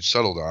like, dude,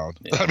 settle down.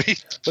 Yeah. I mean,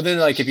 but then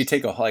like if you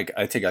take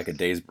I take like a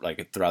day's,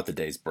 like throughout the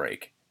day's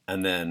break,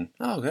 and then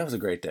that was a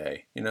great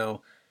day, you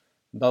know,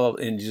 blah,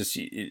 blah, and just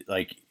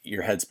like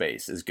your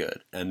headspace is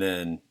good, and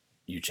then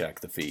you check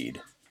the feed,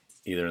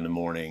 either in the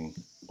morning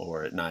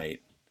or at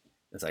night.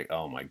 It's like,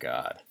 oh my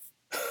God.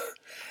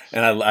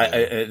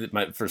 And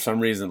for some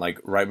reason, like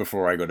right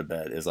before I go to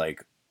bed is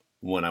like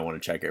when I want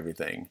to check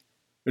everything,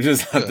 which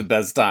is not the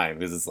best time,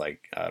 because it's like,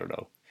 I don't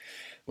know.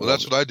 Well,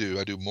 that's what I do.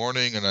 I do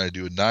morning and I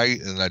do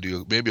night, and I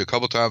do maybe a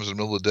couple times in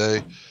the middle of the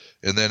day.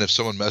 And then if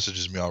someone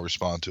messages me, I'll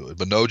respond to it.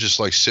 But no, just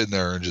like sitting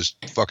there and just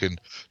fucking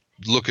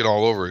looking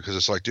all over it, because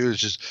it's like,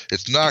 dude,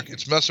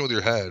 it's messing with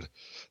your head.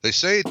 They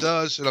say it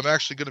does, and I'm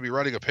actually going to be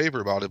writing a paper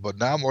about it. But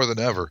now more than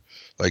ever,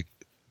 like,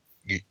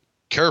 be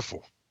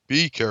careful.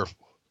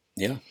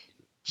 Yeah.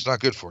 It's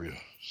not good for you.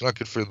 It's not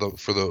good for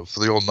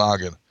the old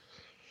noggin.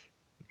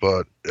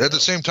 But at the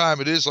same time,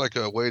 it is like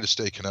a way to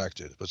stay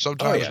connected. But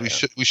sometimes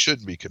we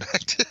shouldn't be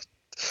connected.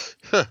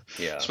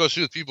 Yeah.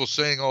 Especially with people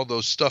saying all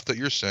those stuff that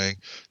you're saying,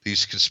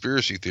 these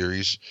conspiracy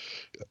theories.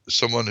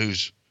 Someone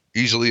who's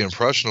easily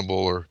impressionable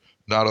or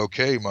not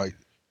okay might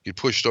get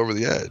pushed over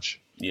the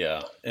edge.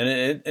 Yeah, and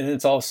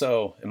it's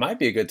also, it might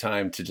be a good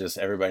time to just,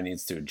 everybody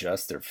needs to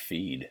adjust their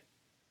feed.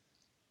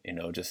 You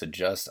know, just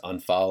adjust,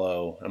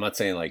 unfollow. I'm not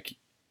saying like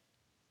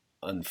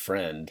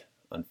unfriend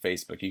on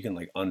Facebook. You can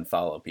like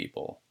unfollow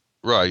people.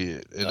 Right,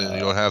 and then you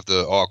don't have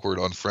the awkward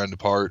unfriend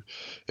part,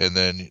 and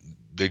then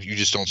you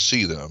just don't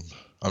see them.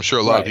 I'm sure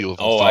a lot of people have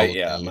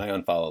unfollowed me. My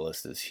unfollow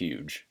list is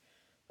huge.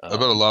 I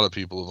bet a lot of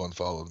people have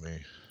unfollowed me.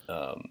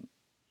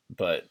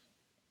 But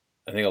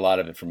I think a lot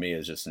of it for me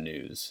is just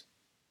news.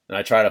 And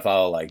I try to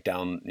follow like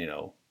down,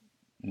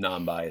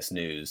 non-biased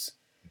news.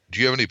 Do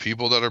you have any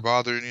people that are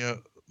bothering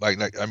you?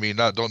 Like, I mean,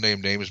 don't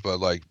name names, but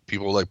like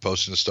people like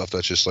posting stuff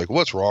that's just like,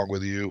 what's wrong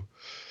with you?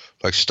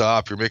 Like,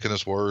 stop, you're making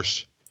this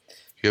worse.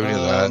 Do you have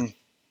any of that?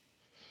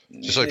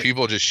 Just like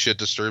people just shit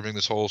disturbing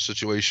this whole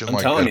situation. I'm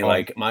telling you,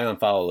 like my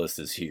unfollow list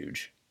is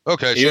huge.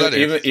 Okay, so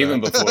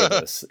even before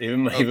this,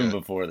 even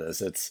before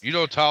this, it's, you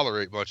don't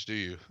tolerate much, do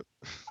you?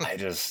 I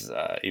just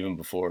even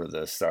before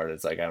this started,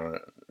 it's like I don't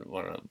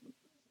want to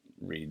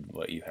read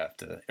what you have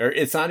to, or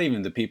it's not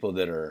even the people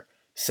that are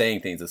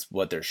saying things; it's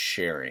what they're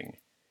sharing.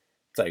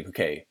 It's like,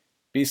 okay,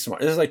 be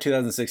smart. This is like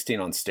 2016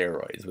 on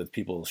steroids, with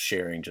people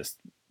sharing just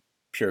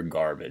pure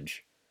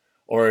garbage,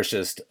 or it's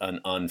just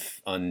an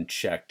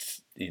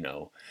unchecked.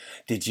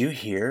 Did you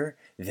hear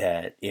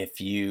that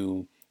if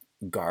you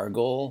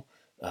gargle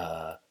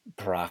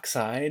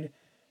peroxide,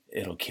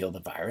 it'll kill the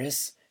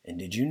virus? And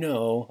did you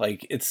know,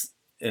 like, it's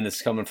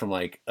coming from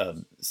like a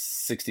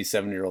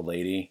 67-year-old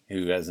lady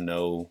who has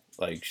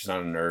she's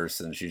not a nurse,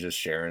 and she's just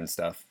sharing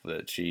stuff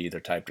that she either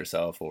typed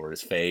herself or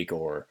is fake,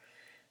 or,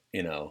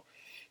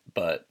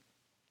 but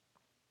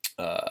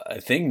I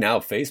think now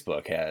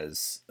Facebook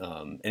has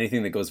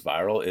anything that goes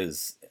viral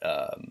is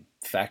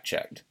fact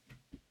checked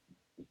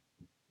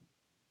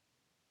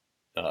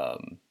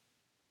um,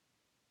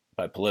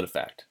 by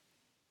PolitiFact.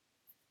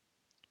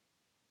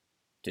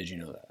 Did you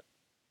know that?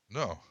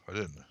 No, I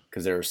didn't.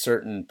 Because there are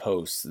certain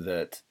posts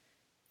that,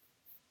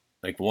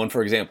 like one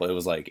for example, it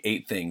was like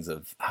 8 things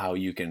of how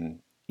you can,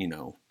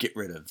 get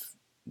rid of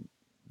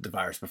the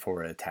virus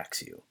before it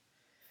attacks you,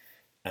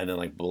 and then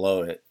like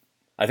below it,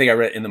 I think I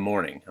read it in the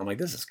morning. I'm like,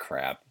 this is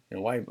crap.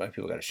 Why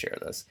people got to share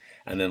this?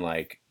 And then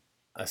like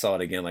I saw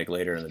it again like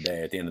later in the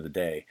day, at the end of the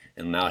day,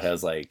 and now it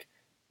has like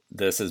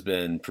this has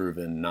been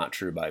proven not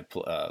true by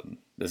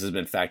this has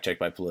been fact checked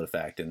by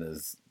PolitiFact and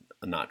is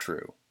not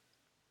true.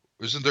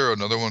 Isn't there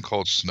another one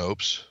called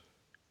Snopes?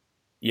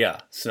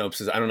 Yeah,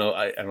 Snopes is. I don't know.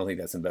 I don't think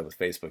that's in bed with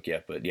Facebook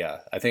yet, but yeah,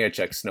 I think I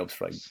checked Snopes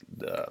for like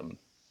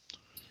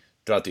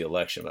throughout the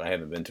election, but I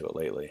haven't been to it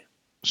lately.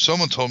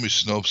 Someone told me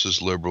Snopes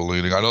is liberal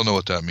leaning. I don't know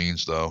what that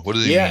means though. What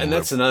does he Yeah, mean? and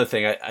that's another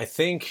thing. I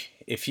think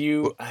if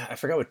you, What- I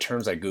forgot what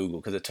terms I Googled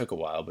because it took a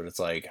while, but it's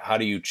like, how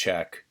do you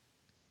check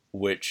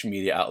which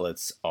media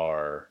outlets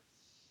are,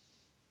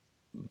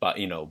 but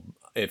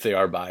if they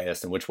are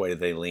biased and which way do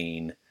they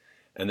lean?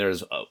 And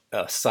there's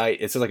a site.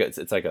 It's like it's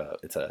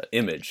a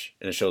image,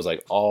 and it shows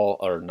like all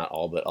or not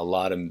all, but a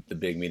lot of the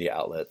big media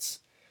outlets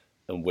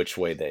and which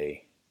way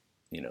they,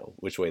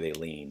 which way they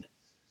lean.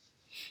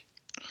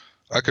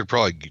 I could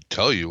probably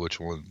tell you which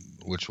way.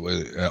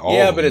 All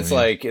Yeah, of but them it's lean.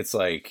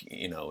 like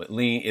it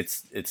lean.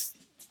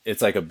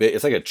 It's like a bit.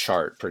 It's like a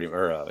chart, pretty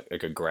or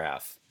like a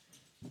graph.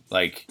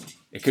 Like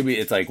it could be.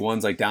 It's like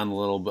one's like down the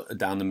little,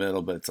 down the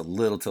middle, but it's a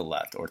little to the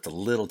left, or it's a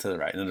little to the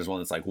right, and then there's one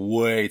that's like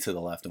way to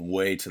the left and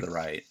way to the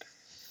right.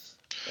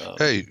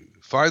 Hey,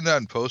 find that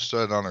and post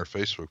that on our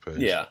Facebook page.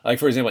 Yeah, like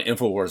for example,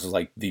 Infowars is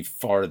like the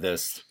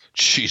farthest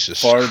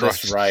Jesus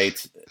farthest Christ.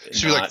 right. It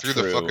should be like Not through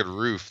true. the fucking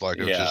roof. Like,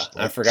 Yeah, just,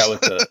 I forgot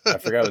what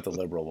the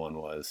liberal one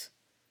was.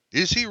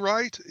 Is he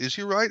right? Is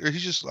he right? Or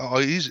he's just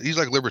he's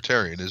like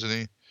libertarian, isn't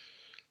he?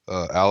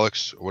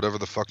 Alex, whatever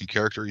the fucking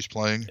character he's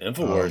playing.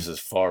 Infowars is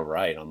far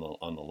right on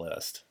the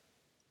list.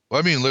 Well,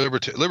 I mean,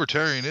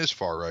 libertarian is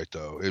far right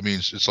though. It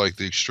means it's like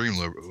the extreme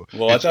liberal.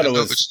 Well, I thought it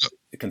was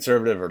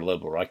conservative or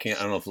liberal. I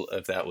don't know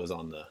if that was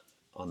on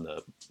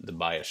the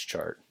bias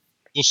chart.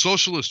 well,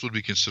 socialist would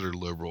be considered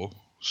liberal.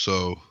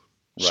 So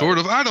Right. sort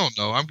of. I don't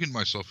know. I'm getting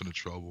myself into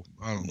trouble.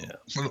 I don't know.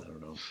 Yeah, I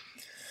don't know.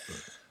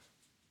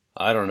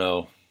 I don't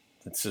know.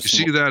 It's You just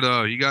see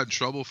that he got in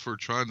trouble for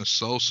trying to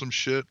sell some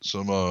shit,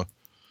 some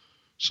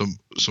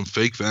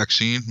fake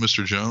vaccine,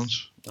 Mr.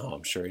 Jones. Oh,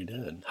 I'm sure he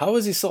did. How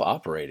is he still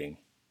operating?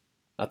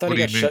 I thought What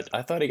he do got you mean? shut.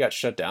 I thought he got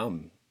shut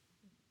down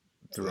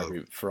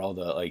for all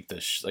the like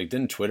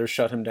didn't Twitter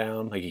shut him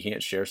down? Like he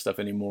can't share stuff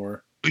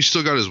anymore. He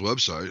still got his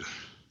website.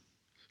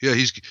 Yeah,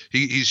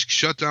 he's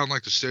shut down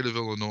like the state of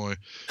Illinois.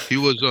 He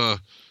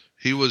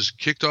was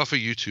kicked off of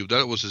YouTube.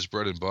 That was his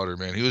bread and butter,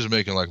 man. He was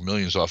making like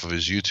millions off of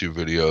his YouTube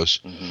videos,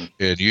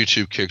 and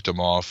YouTube kicked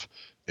him off,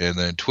 and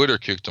then Twitter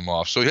kicked him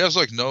off. So he has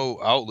like no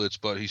outlets,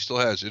 but he still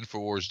has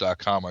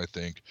Infowars.com, I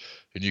think,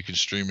 and you can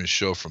stream his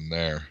show from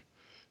there.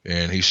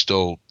 And he's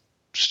still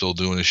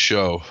doing his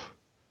show,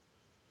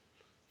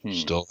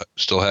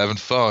 still having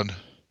fun,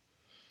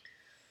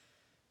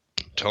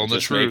 telling the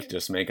truth.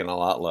 Just making a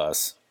lot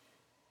less.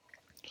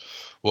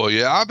 Well,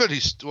 yeah, I bet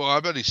he's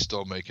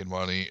still making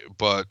money,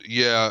 but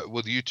yeah,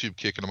 with YouTube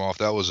kicking him off,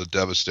 that was a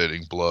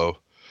devastating blow.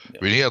 Yeah.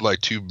 I mean, he had like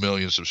 2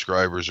 million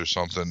subscribers or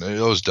something. It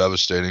was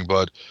devastating,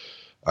 but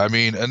I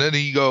mean, and then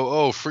he go,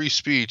 "Oh, free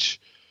speech,"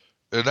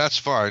 and that's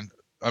fine.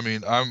 I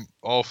mean, I'm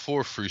all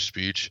for free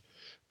speech,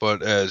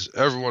 but as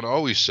everyone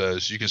always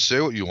says, you can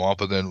say what you want,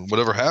 but then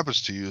whatever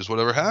happens to you is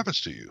whatever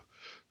happens to you.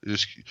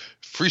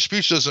 Free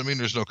speech doesn't mean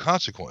there's no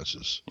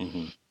consequences.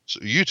 Mm-hmm. So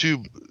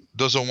YouTube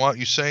doesn't want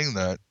you saying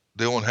that.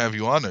 They won't have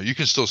you on there. You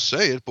can still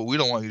say it, but we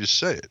don't want you to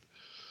say it.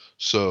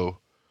 So,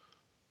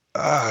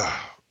 I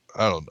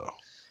don't know.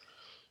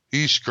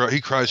 He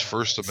cries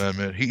First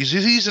Amendment.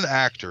 He's an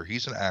actor.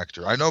 He's an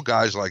actor. I know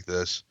guys like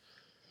this.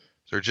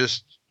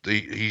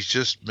 He's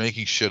just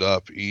making shit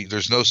up.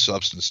 There's no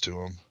substance to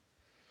him.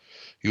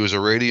 He was a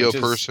radio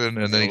person,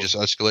 and then he just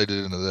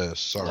escalated into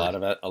this. Sorry.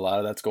 A lot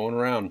of that's going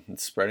around.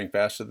 It's spreading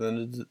faster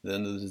than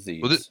the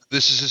disease. Well,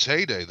 this is his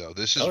heyday, though.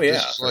 This is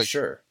for like,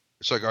 sure.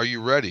 It's like, are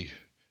you ready?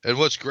 And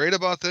what's great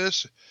about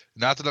this,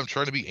 not that I'm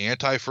trying to be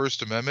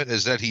anti-First Amendment,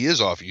 is that he is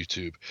off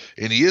YouTube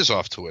and he is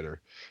off Twitter.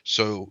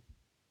 So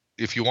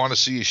if you want to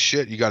see his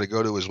shit, you got to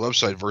go to his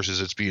website versus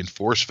it's being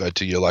force-fed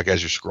to you like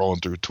as you're scrolling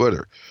through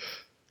Twitter,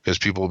 because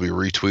people will be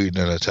retweeting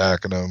and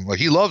attacking him. Like,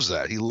 he loves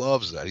that. He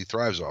loves that. He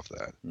thrives off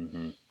that.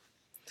 Mm-hmm.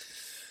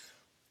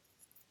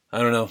 I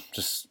don't know.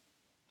 Just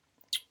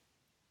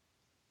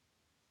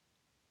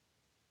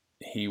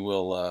he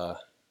will.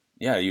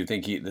 Yeah, you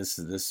think this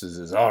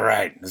is all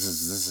right. This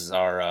is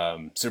our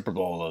Super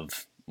Bowl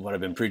of what I've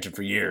been preaching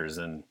for years,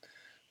 and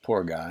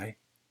poor guy.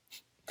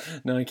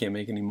 Now I can't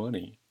make any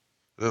money.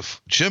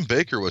 If Jim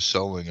Baker was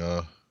selling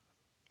a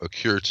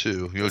cure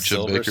too, you know,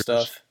 Jim Baker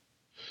stuff.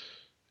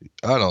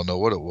 I don't know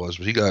what it was,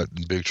 but he got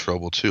in big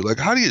trouble too. Like,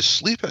 how do you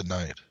sleep at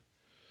night?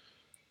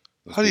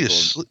 Those How do you people,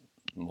 sleep?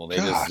 well,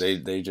 God.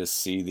 they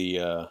just see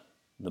the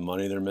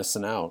money they're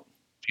missing out.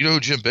 You know who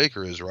Jim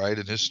Baker is, right?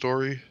 In his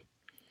story,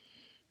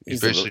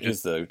 he's basically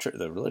just He's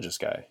the religious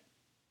guy.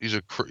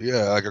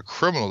 yeah, like a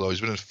criminal though.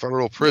 He's been in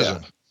federal Yeah.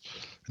 prison.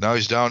 Now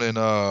he's down in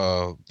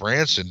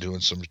Branson doing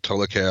some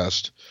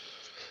telecast.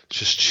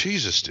 Just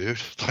Jesus, dude.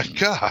 My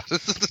God.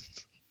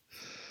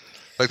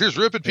 Like there's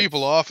ripping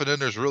people off and then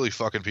there's really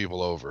fucking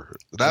people over.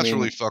 That's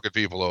really fucking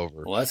people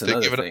over. Well, that's They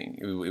another give it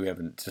thing. We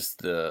haven't just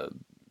the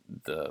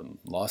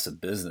loss of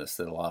business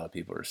that a lot of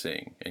people are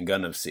seeing and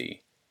gonna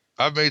see.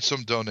 I've made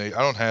some donate.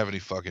 I don't have any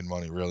fucking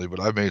money really, but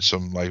I've made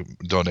some like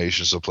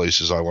donations to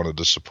places I wanted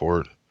to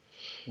support.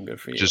 Good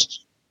for you.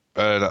 Just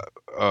no,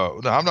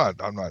 I'm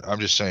not. I'm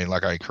just saying,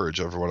 like, I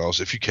encourage everyone else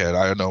if you can.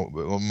 I know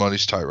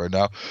money's tight right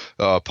now.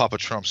 Papa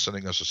Trump's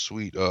sending us a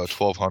sweet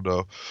 12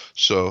 hundo.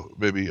 So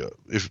maybe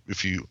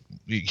if you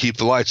keep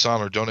the lights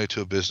on or donate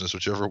to a business,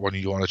 whichever one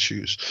you want to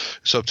choose,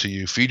 it's up to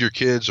you. Feed your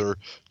kids or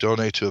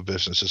donate to a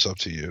business. It's up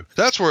to you.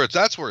 That's where it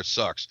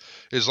sucks.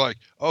 Is like,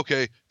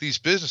 okay, these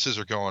businesses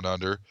are going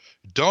under.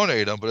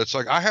 Donate them, but it's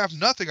like I have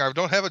nothing. I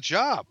don't have a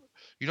job.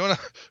 You know,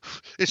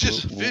 it's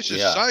just a vicious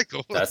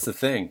cycle. That's the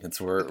thing.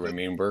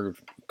 We're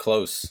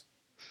close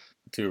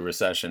to a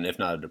recession, if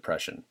not a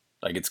depression.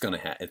 Like it's gonna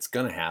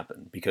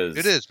happen because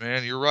it is,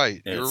 man. You're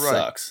right. It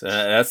sucks.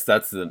 That's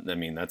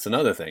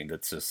another thing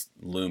that's just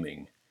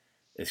looming.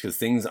 It's because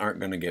things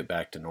aren't gonna get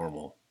back to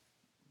normal.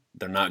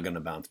 They're not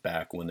gonna bounce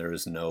back when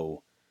there's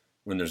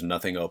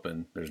nothing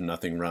open, there's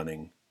nothing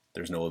running,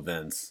 there's no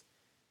events.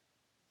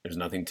 There's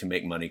nothing to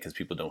make money because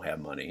people don't have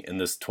money. And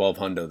this 12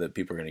 hundo that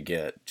people are gonna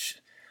get.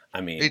 I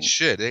mean, ain't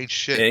shit.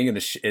 It ain't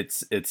gonna.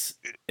 It's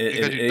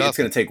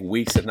gonna take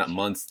weeks, if not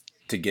months,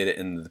 to get it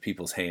into the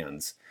people's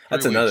hands.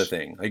 That's another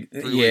thing. Like,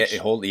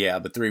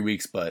 but 3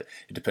 weeks. But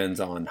it depends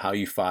on how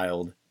you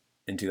filed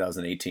in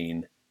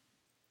 2018.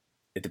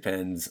 It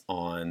depends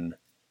on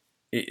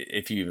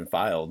if you even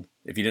filed.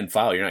 If you didn't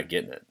file, you're not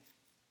getting it.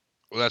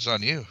 Well, that's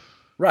on you,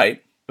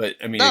 right? But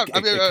I mean,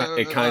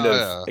 it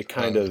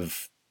kind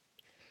of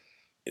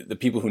the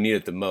people who need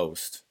it the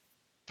most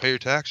pay your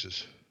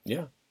taxes.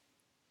 Yeah.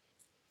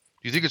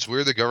 Do you think it's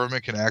weird the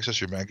government can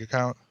access your bank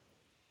account?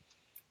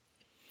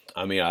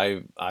 I mean,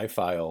 I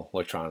file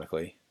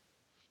electronically.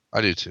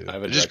 I do too. I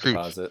have a direct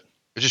deposit.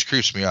 It just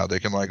creeps me out. They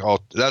can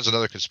that's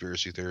another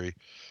conspiracy theory.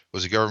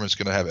 Was the government's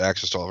going to have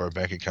access to all of our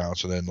bank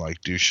accounts and then like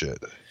do shit?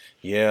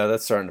 Yeah,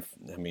 that's starting to.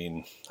 I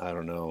mean, I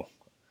don't know.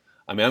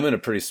 I mean, I'm in a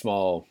pretty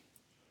small.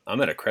 I'm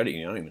at a credit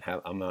union.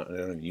 I don't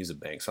even use a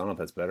bank, so I don't know if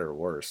that's better or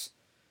worse.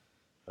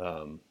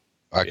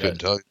 I couldn't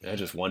tell you. Yeah,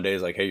 just one day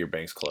is like, hey, your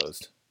bank's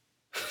closed.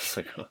 It's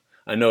like,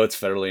 I know it's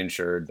federally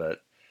insured,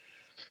 but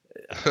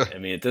I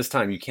mean, at this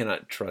time, you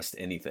cannot trust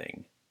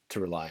anything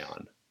to rely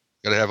on.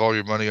 Got to have all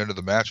your money under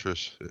the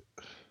mattress.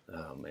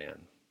 Oh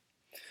man!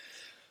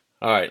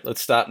 All right,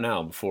 let's stop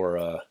now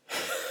before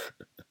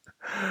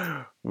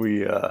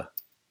we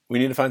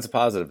need to find some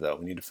positive though.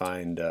 We need to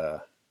find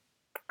our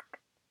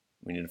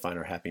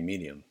happy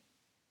medium.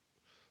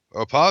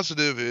 A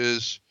positive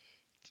is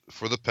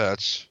for the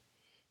pets.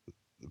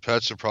 The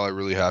pets are probably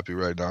really happy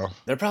right now.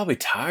 They're probably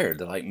tired.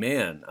 They're like,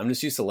 man, I'm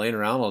just used to laying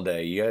around all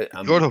day. Go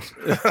to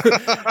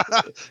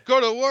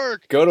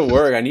work. Go to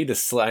work. I need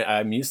to.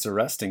 I'm used to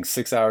resting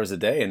 6 hours a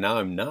day, and now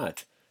I'm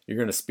not. You're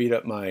going to speed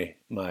up my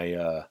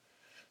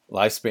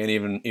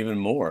lifespan even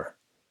more.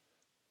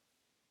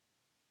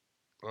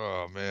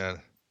 Oh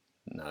man.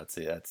 No,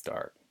 that's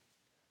dark.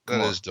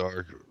 That is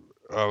dark.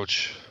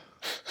 Ouch.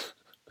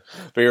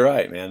 But you're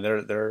right, man.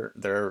 They're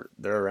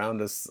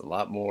around us a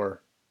lot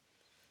more.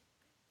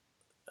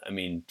 I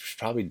mean,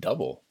 probably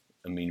double.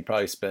 I mean, you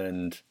probably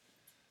spend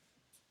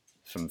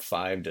from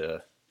 5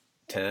 to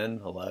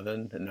 10,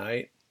 11 at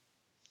night.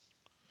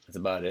 That's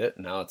about it.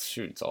 Now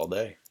it's all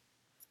day.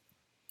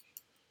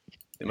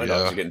 My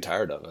dogs are getting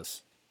tired of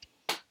us.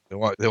 They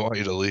want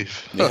you to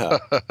leave. Yeah.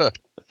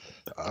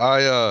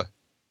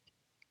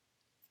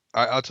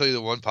 I'll tell you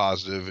the one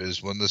positive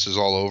is when this is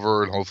all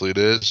over, and hopefully it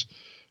is,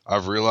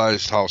 I've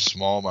realized how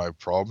small my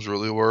problems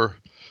really were.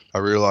 I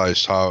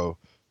realized how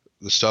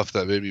the stuff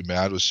that made me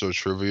mad was so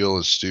trivial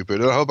and stupid.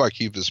 And I hope I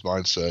keep this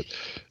mindset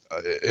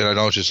and I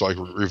don't just like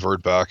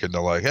revert back into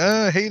like,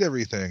 I hate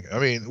everything. I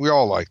mean, we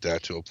all like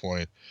that to a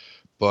point,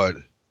 but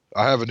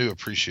I have a new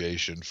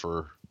appreciation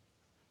for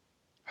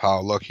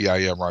how lucky I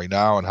am right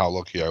now and how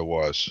lucky I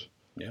was,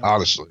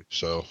 honestly.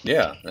 So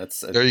yeah,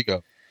 there you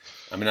go.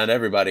 I mean, not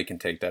everybody can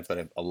take that,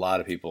 but a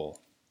lot of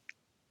people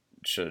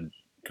should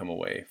come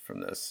away from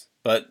this.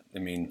 But I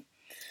mean,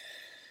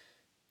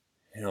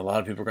 a lot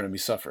of people are going to be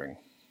suffering.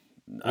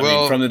 I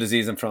mean, from the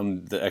disease and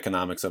from the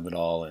economics of it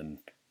all, and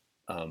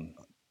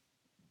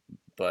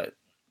but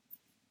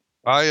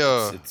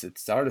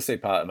it's hard to say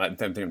positive. I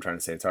think I'm trying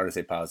to say it's hard to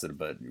say positive,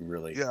 but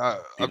really,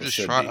 I'm just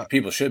trying.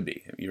 People should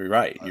be. You're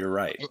right.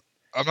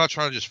 I'm not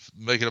trying to just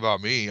make it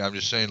about me. I'm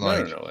just saying,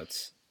 like, no,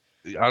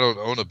 I don't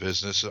own a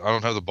business. I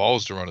don't have the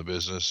balls to run a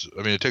business.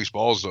 I mean, it takes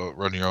balls to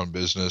run your own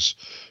business,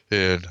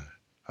 and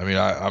I mean,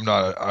 I don't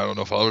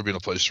know if I'll ever be in a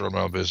place to run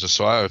my own business.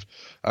 So I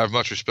have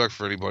much respect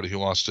for anybody who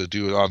wants to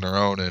do it on their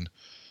own and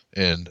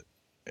and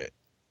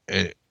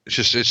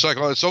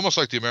it's almost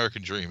like the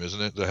American dream,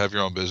 isn't it? To have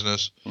your own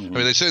business. Mm-hmm. I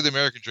mean, they say the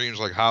American dream is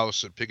like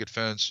house and picket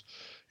fence,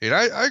 and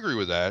I agree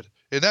with that.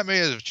 And that may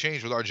have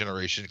changed with our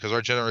generation because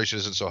our generation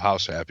isn't so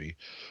house happy.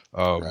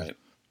 Right.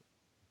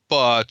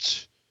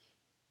 But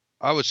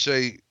I would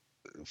say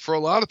for a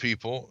lot of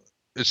people,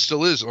 it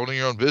still is owning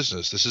your own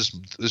business. This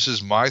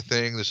is my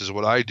thing. This is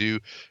what I do.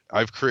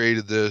 I've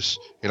created this,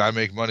 and I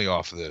make money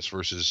off of this.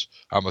 Versus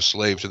I'm a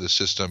slave to the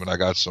system, and I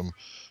got some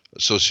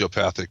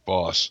sociopathic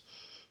boss.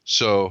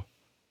 So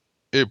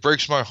it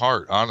breaks my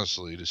heart,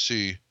 honestly, to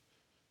see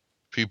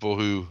people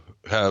who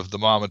have the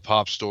mom and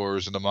pop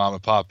stores and the mom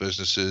and pop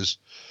businesses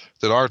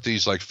that aren't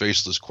these like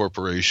faceless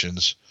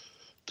corporations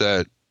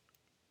that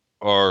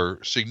are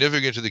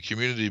significant to the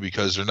community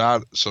because they're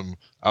not some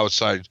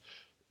outside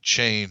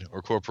chain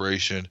or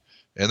corporation,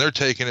 and they're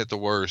taking it the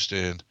worst.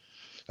 And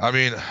I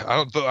mean,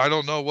 I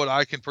don't know what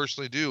I can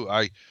personally do.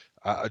 I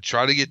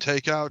try to get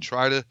takeout,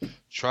 try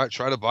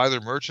to buy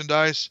their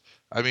merchandise.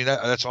 I mean,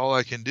 that's all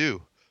I can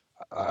do.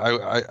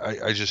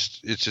 I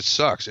just it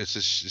sucks. It's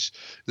just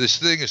this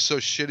thing is so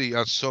shitty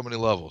on so many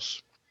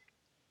levels.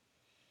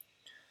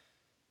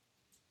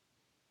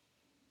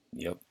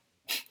 Yep.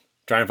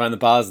 Trying to find the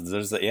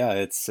positives.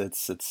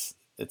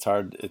 It's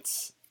hard.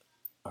 It's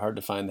hard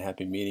to find the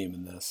happy medium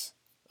in this.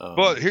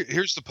 But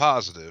here's the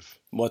positive.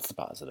 What's the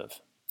positive?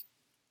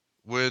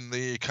 When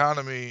the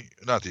economy,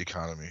 not the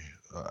economy,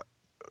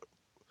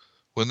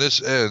 when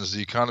this ends,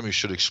 the economy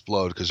should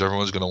explode because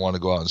everyone's going to want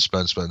to go out and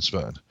spend,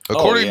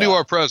 according to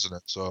our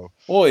president. So,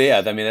 well,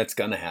 yeah, I mean that's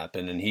going to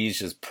happen, and he's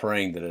just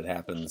praying that it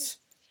happens.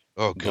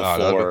 Oh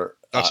God,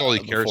 that's all he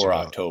cares before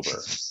about. October.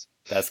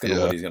 That's going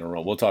to what he's going to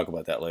roll. We'll talk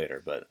about that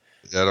later, but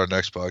at our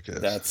next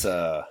podcast. That's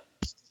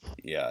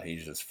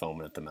he's just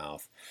foaming at the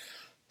mouth.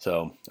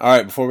 So, all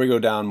right, before we go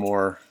down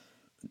more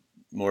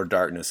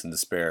darkness and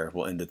despair,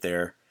 we'll end it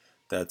there.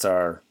 That's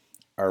our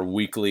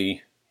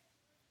weekly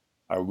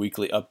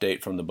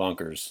update from the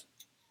bunkers.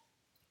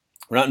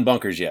 We're not in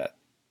bunkers yet,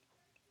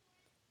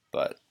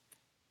 but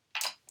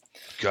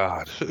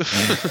God.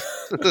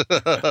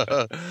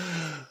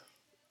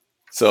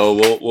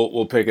 So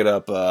we'll pick it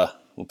up.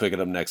 We'll pick it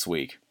up next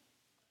week.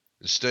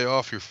 Stay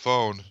off your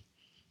phone,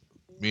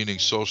 meaning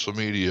social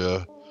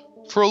media,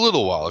 for a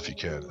little while if you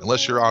can,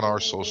 unless you're on our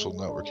social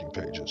networking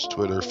pages: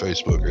 Twitter,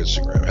 Facebook,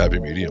 Instagram. Happy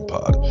Medium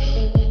Pod.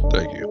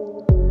 Thank you.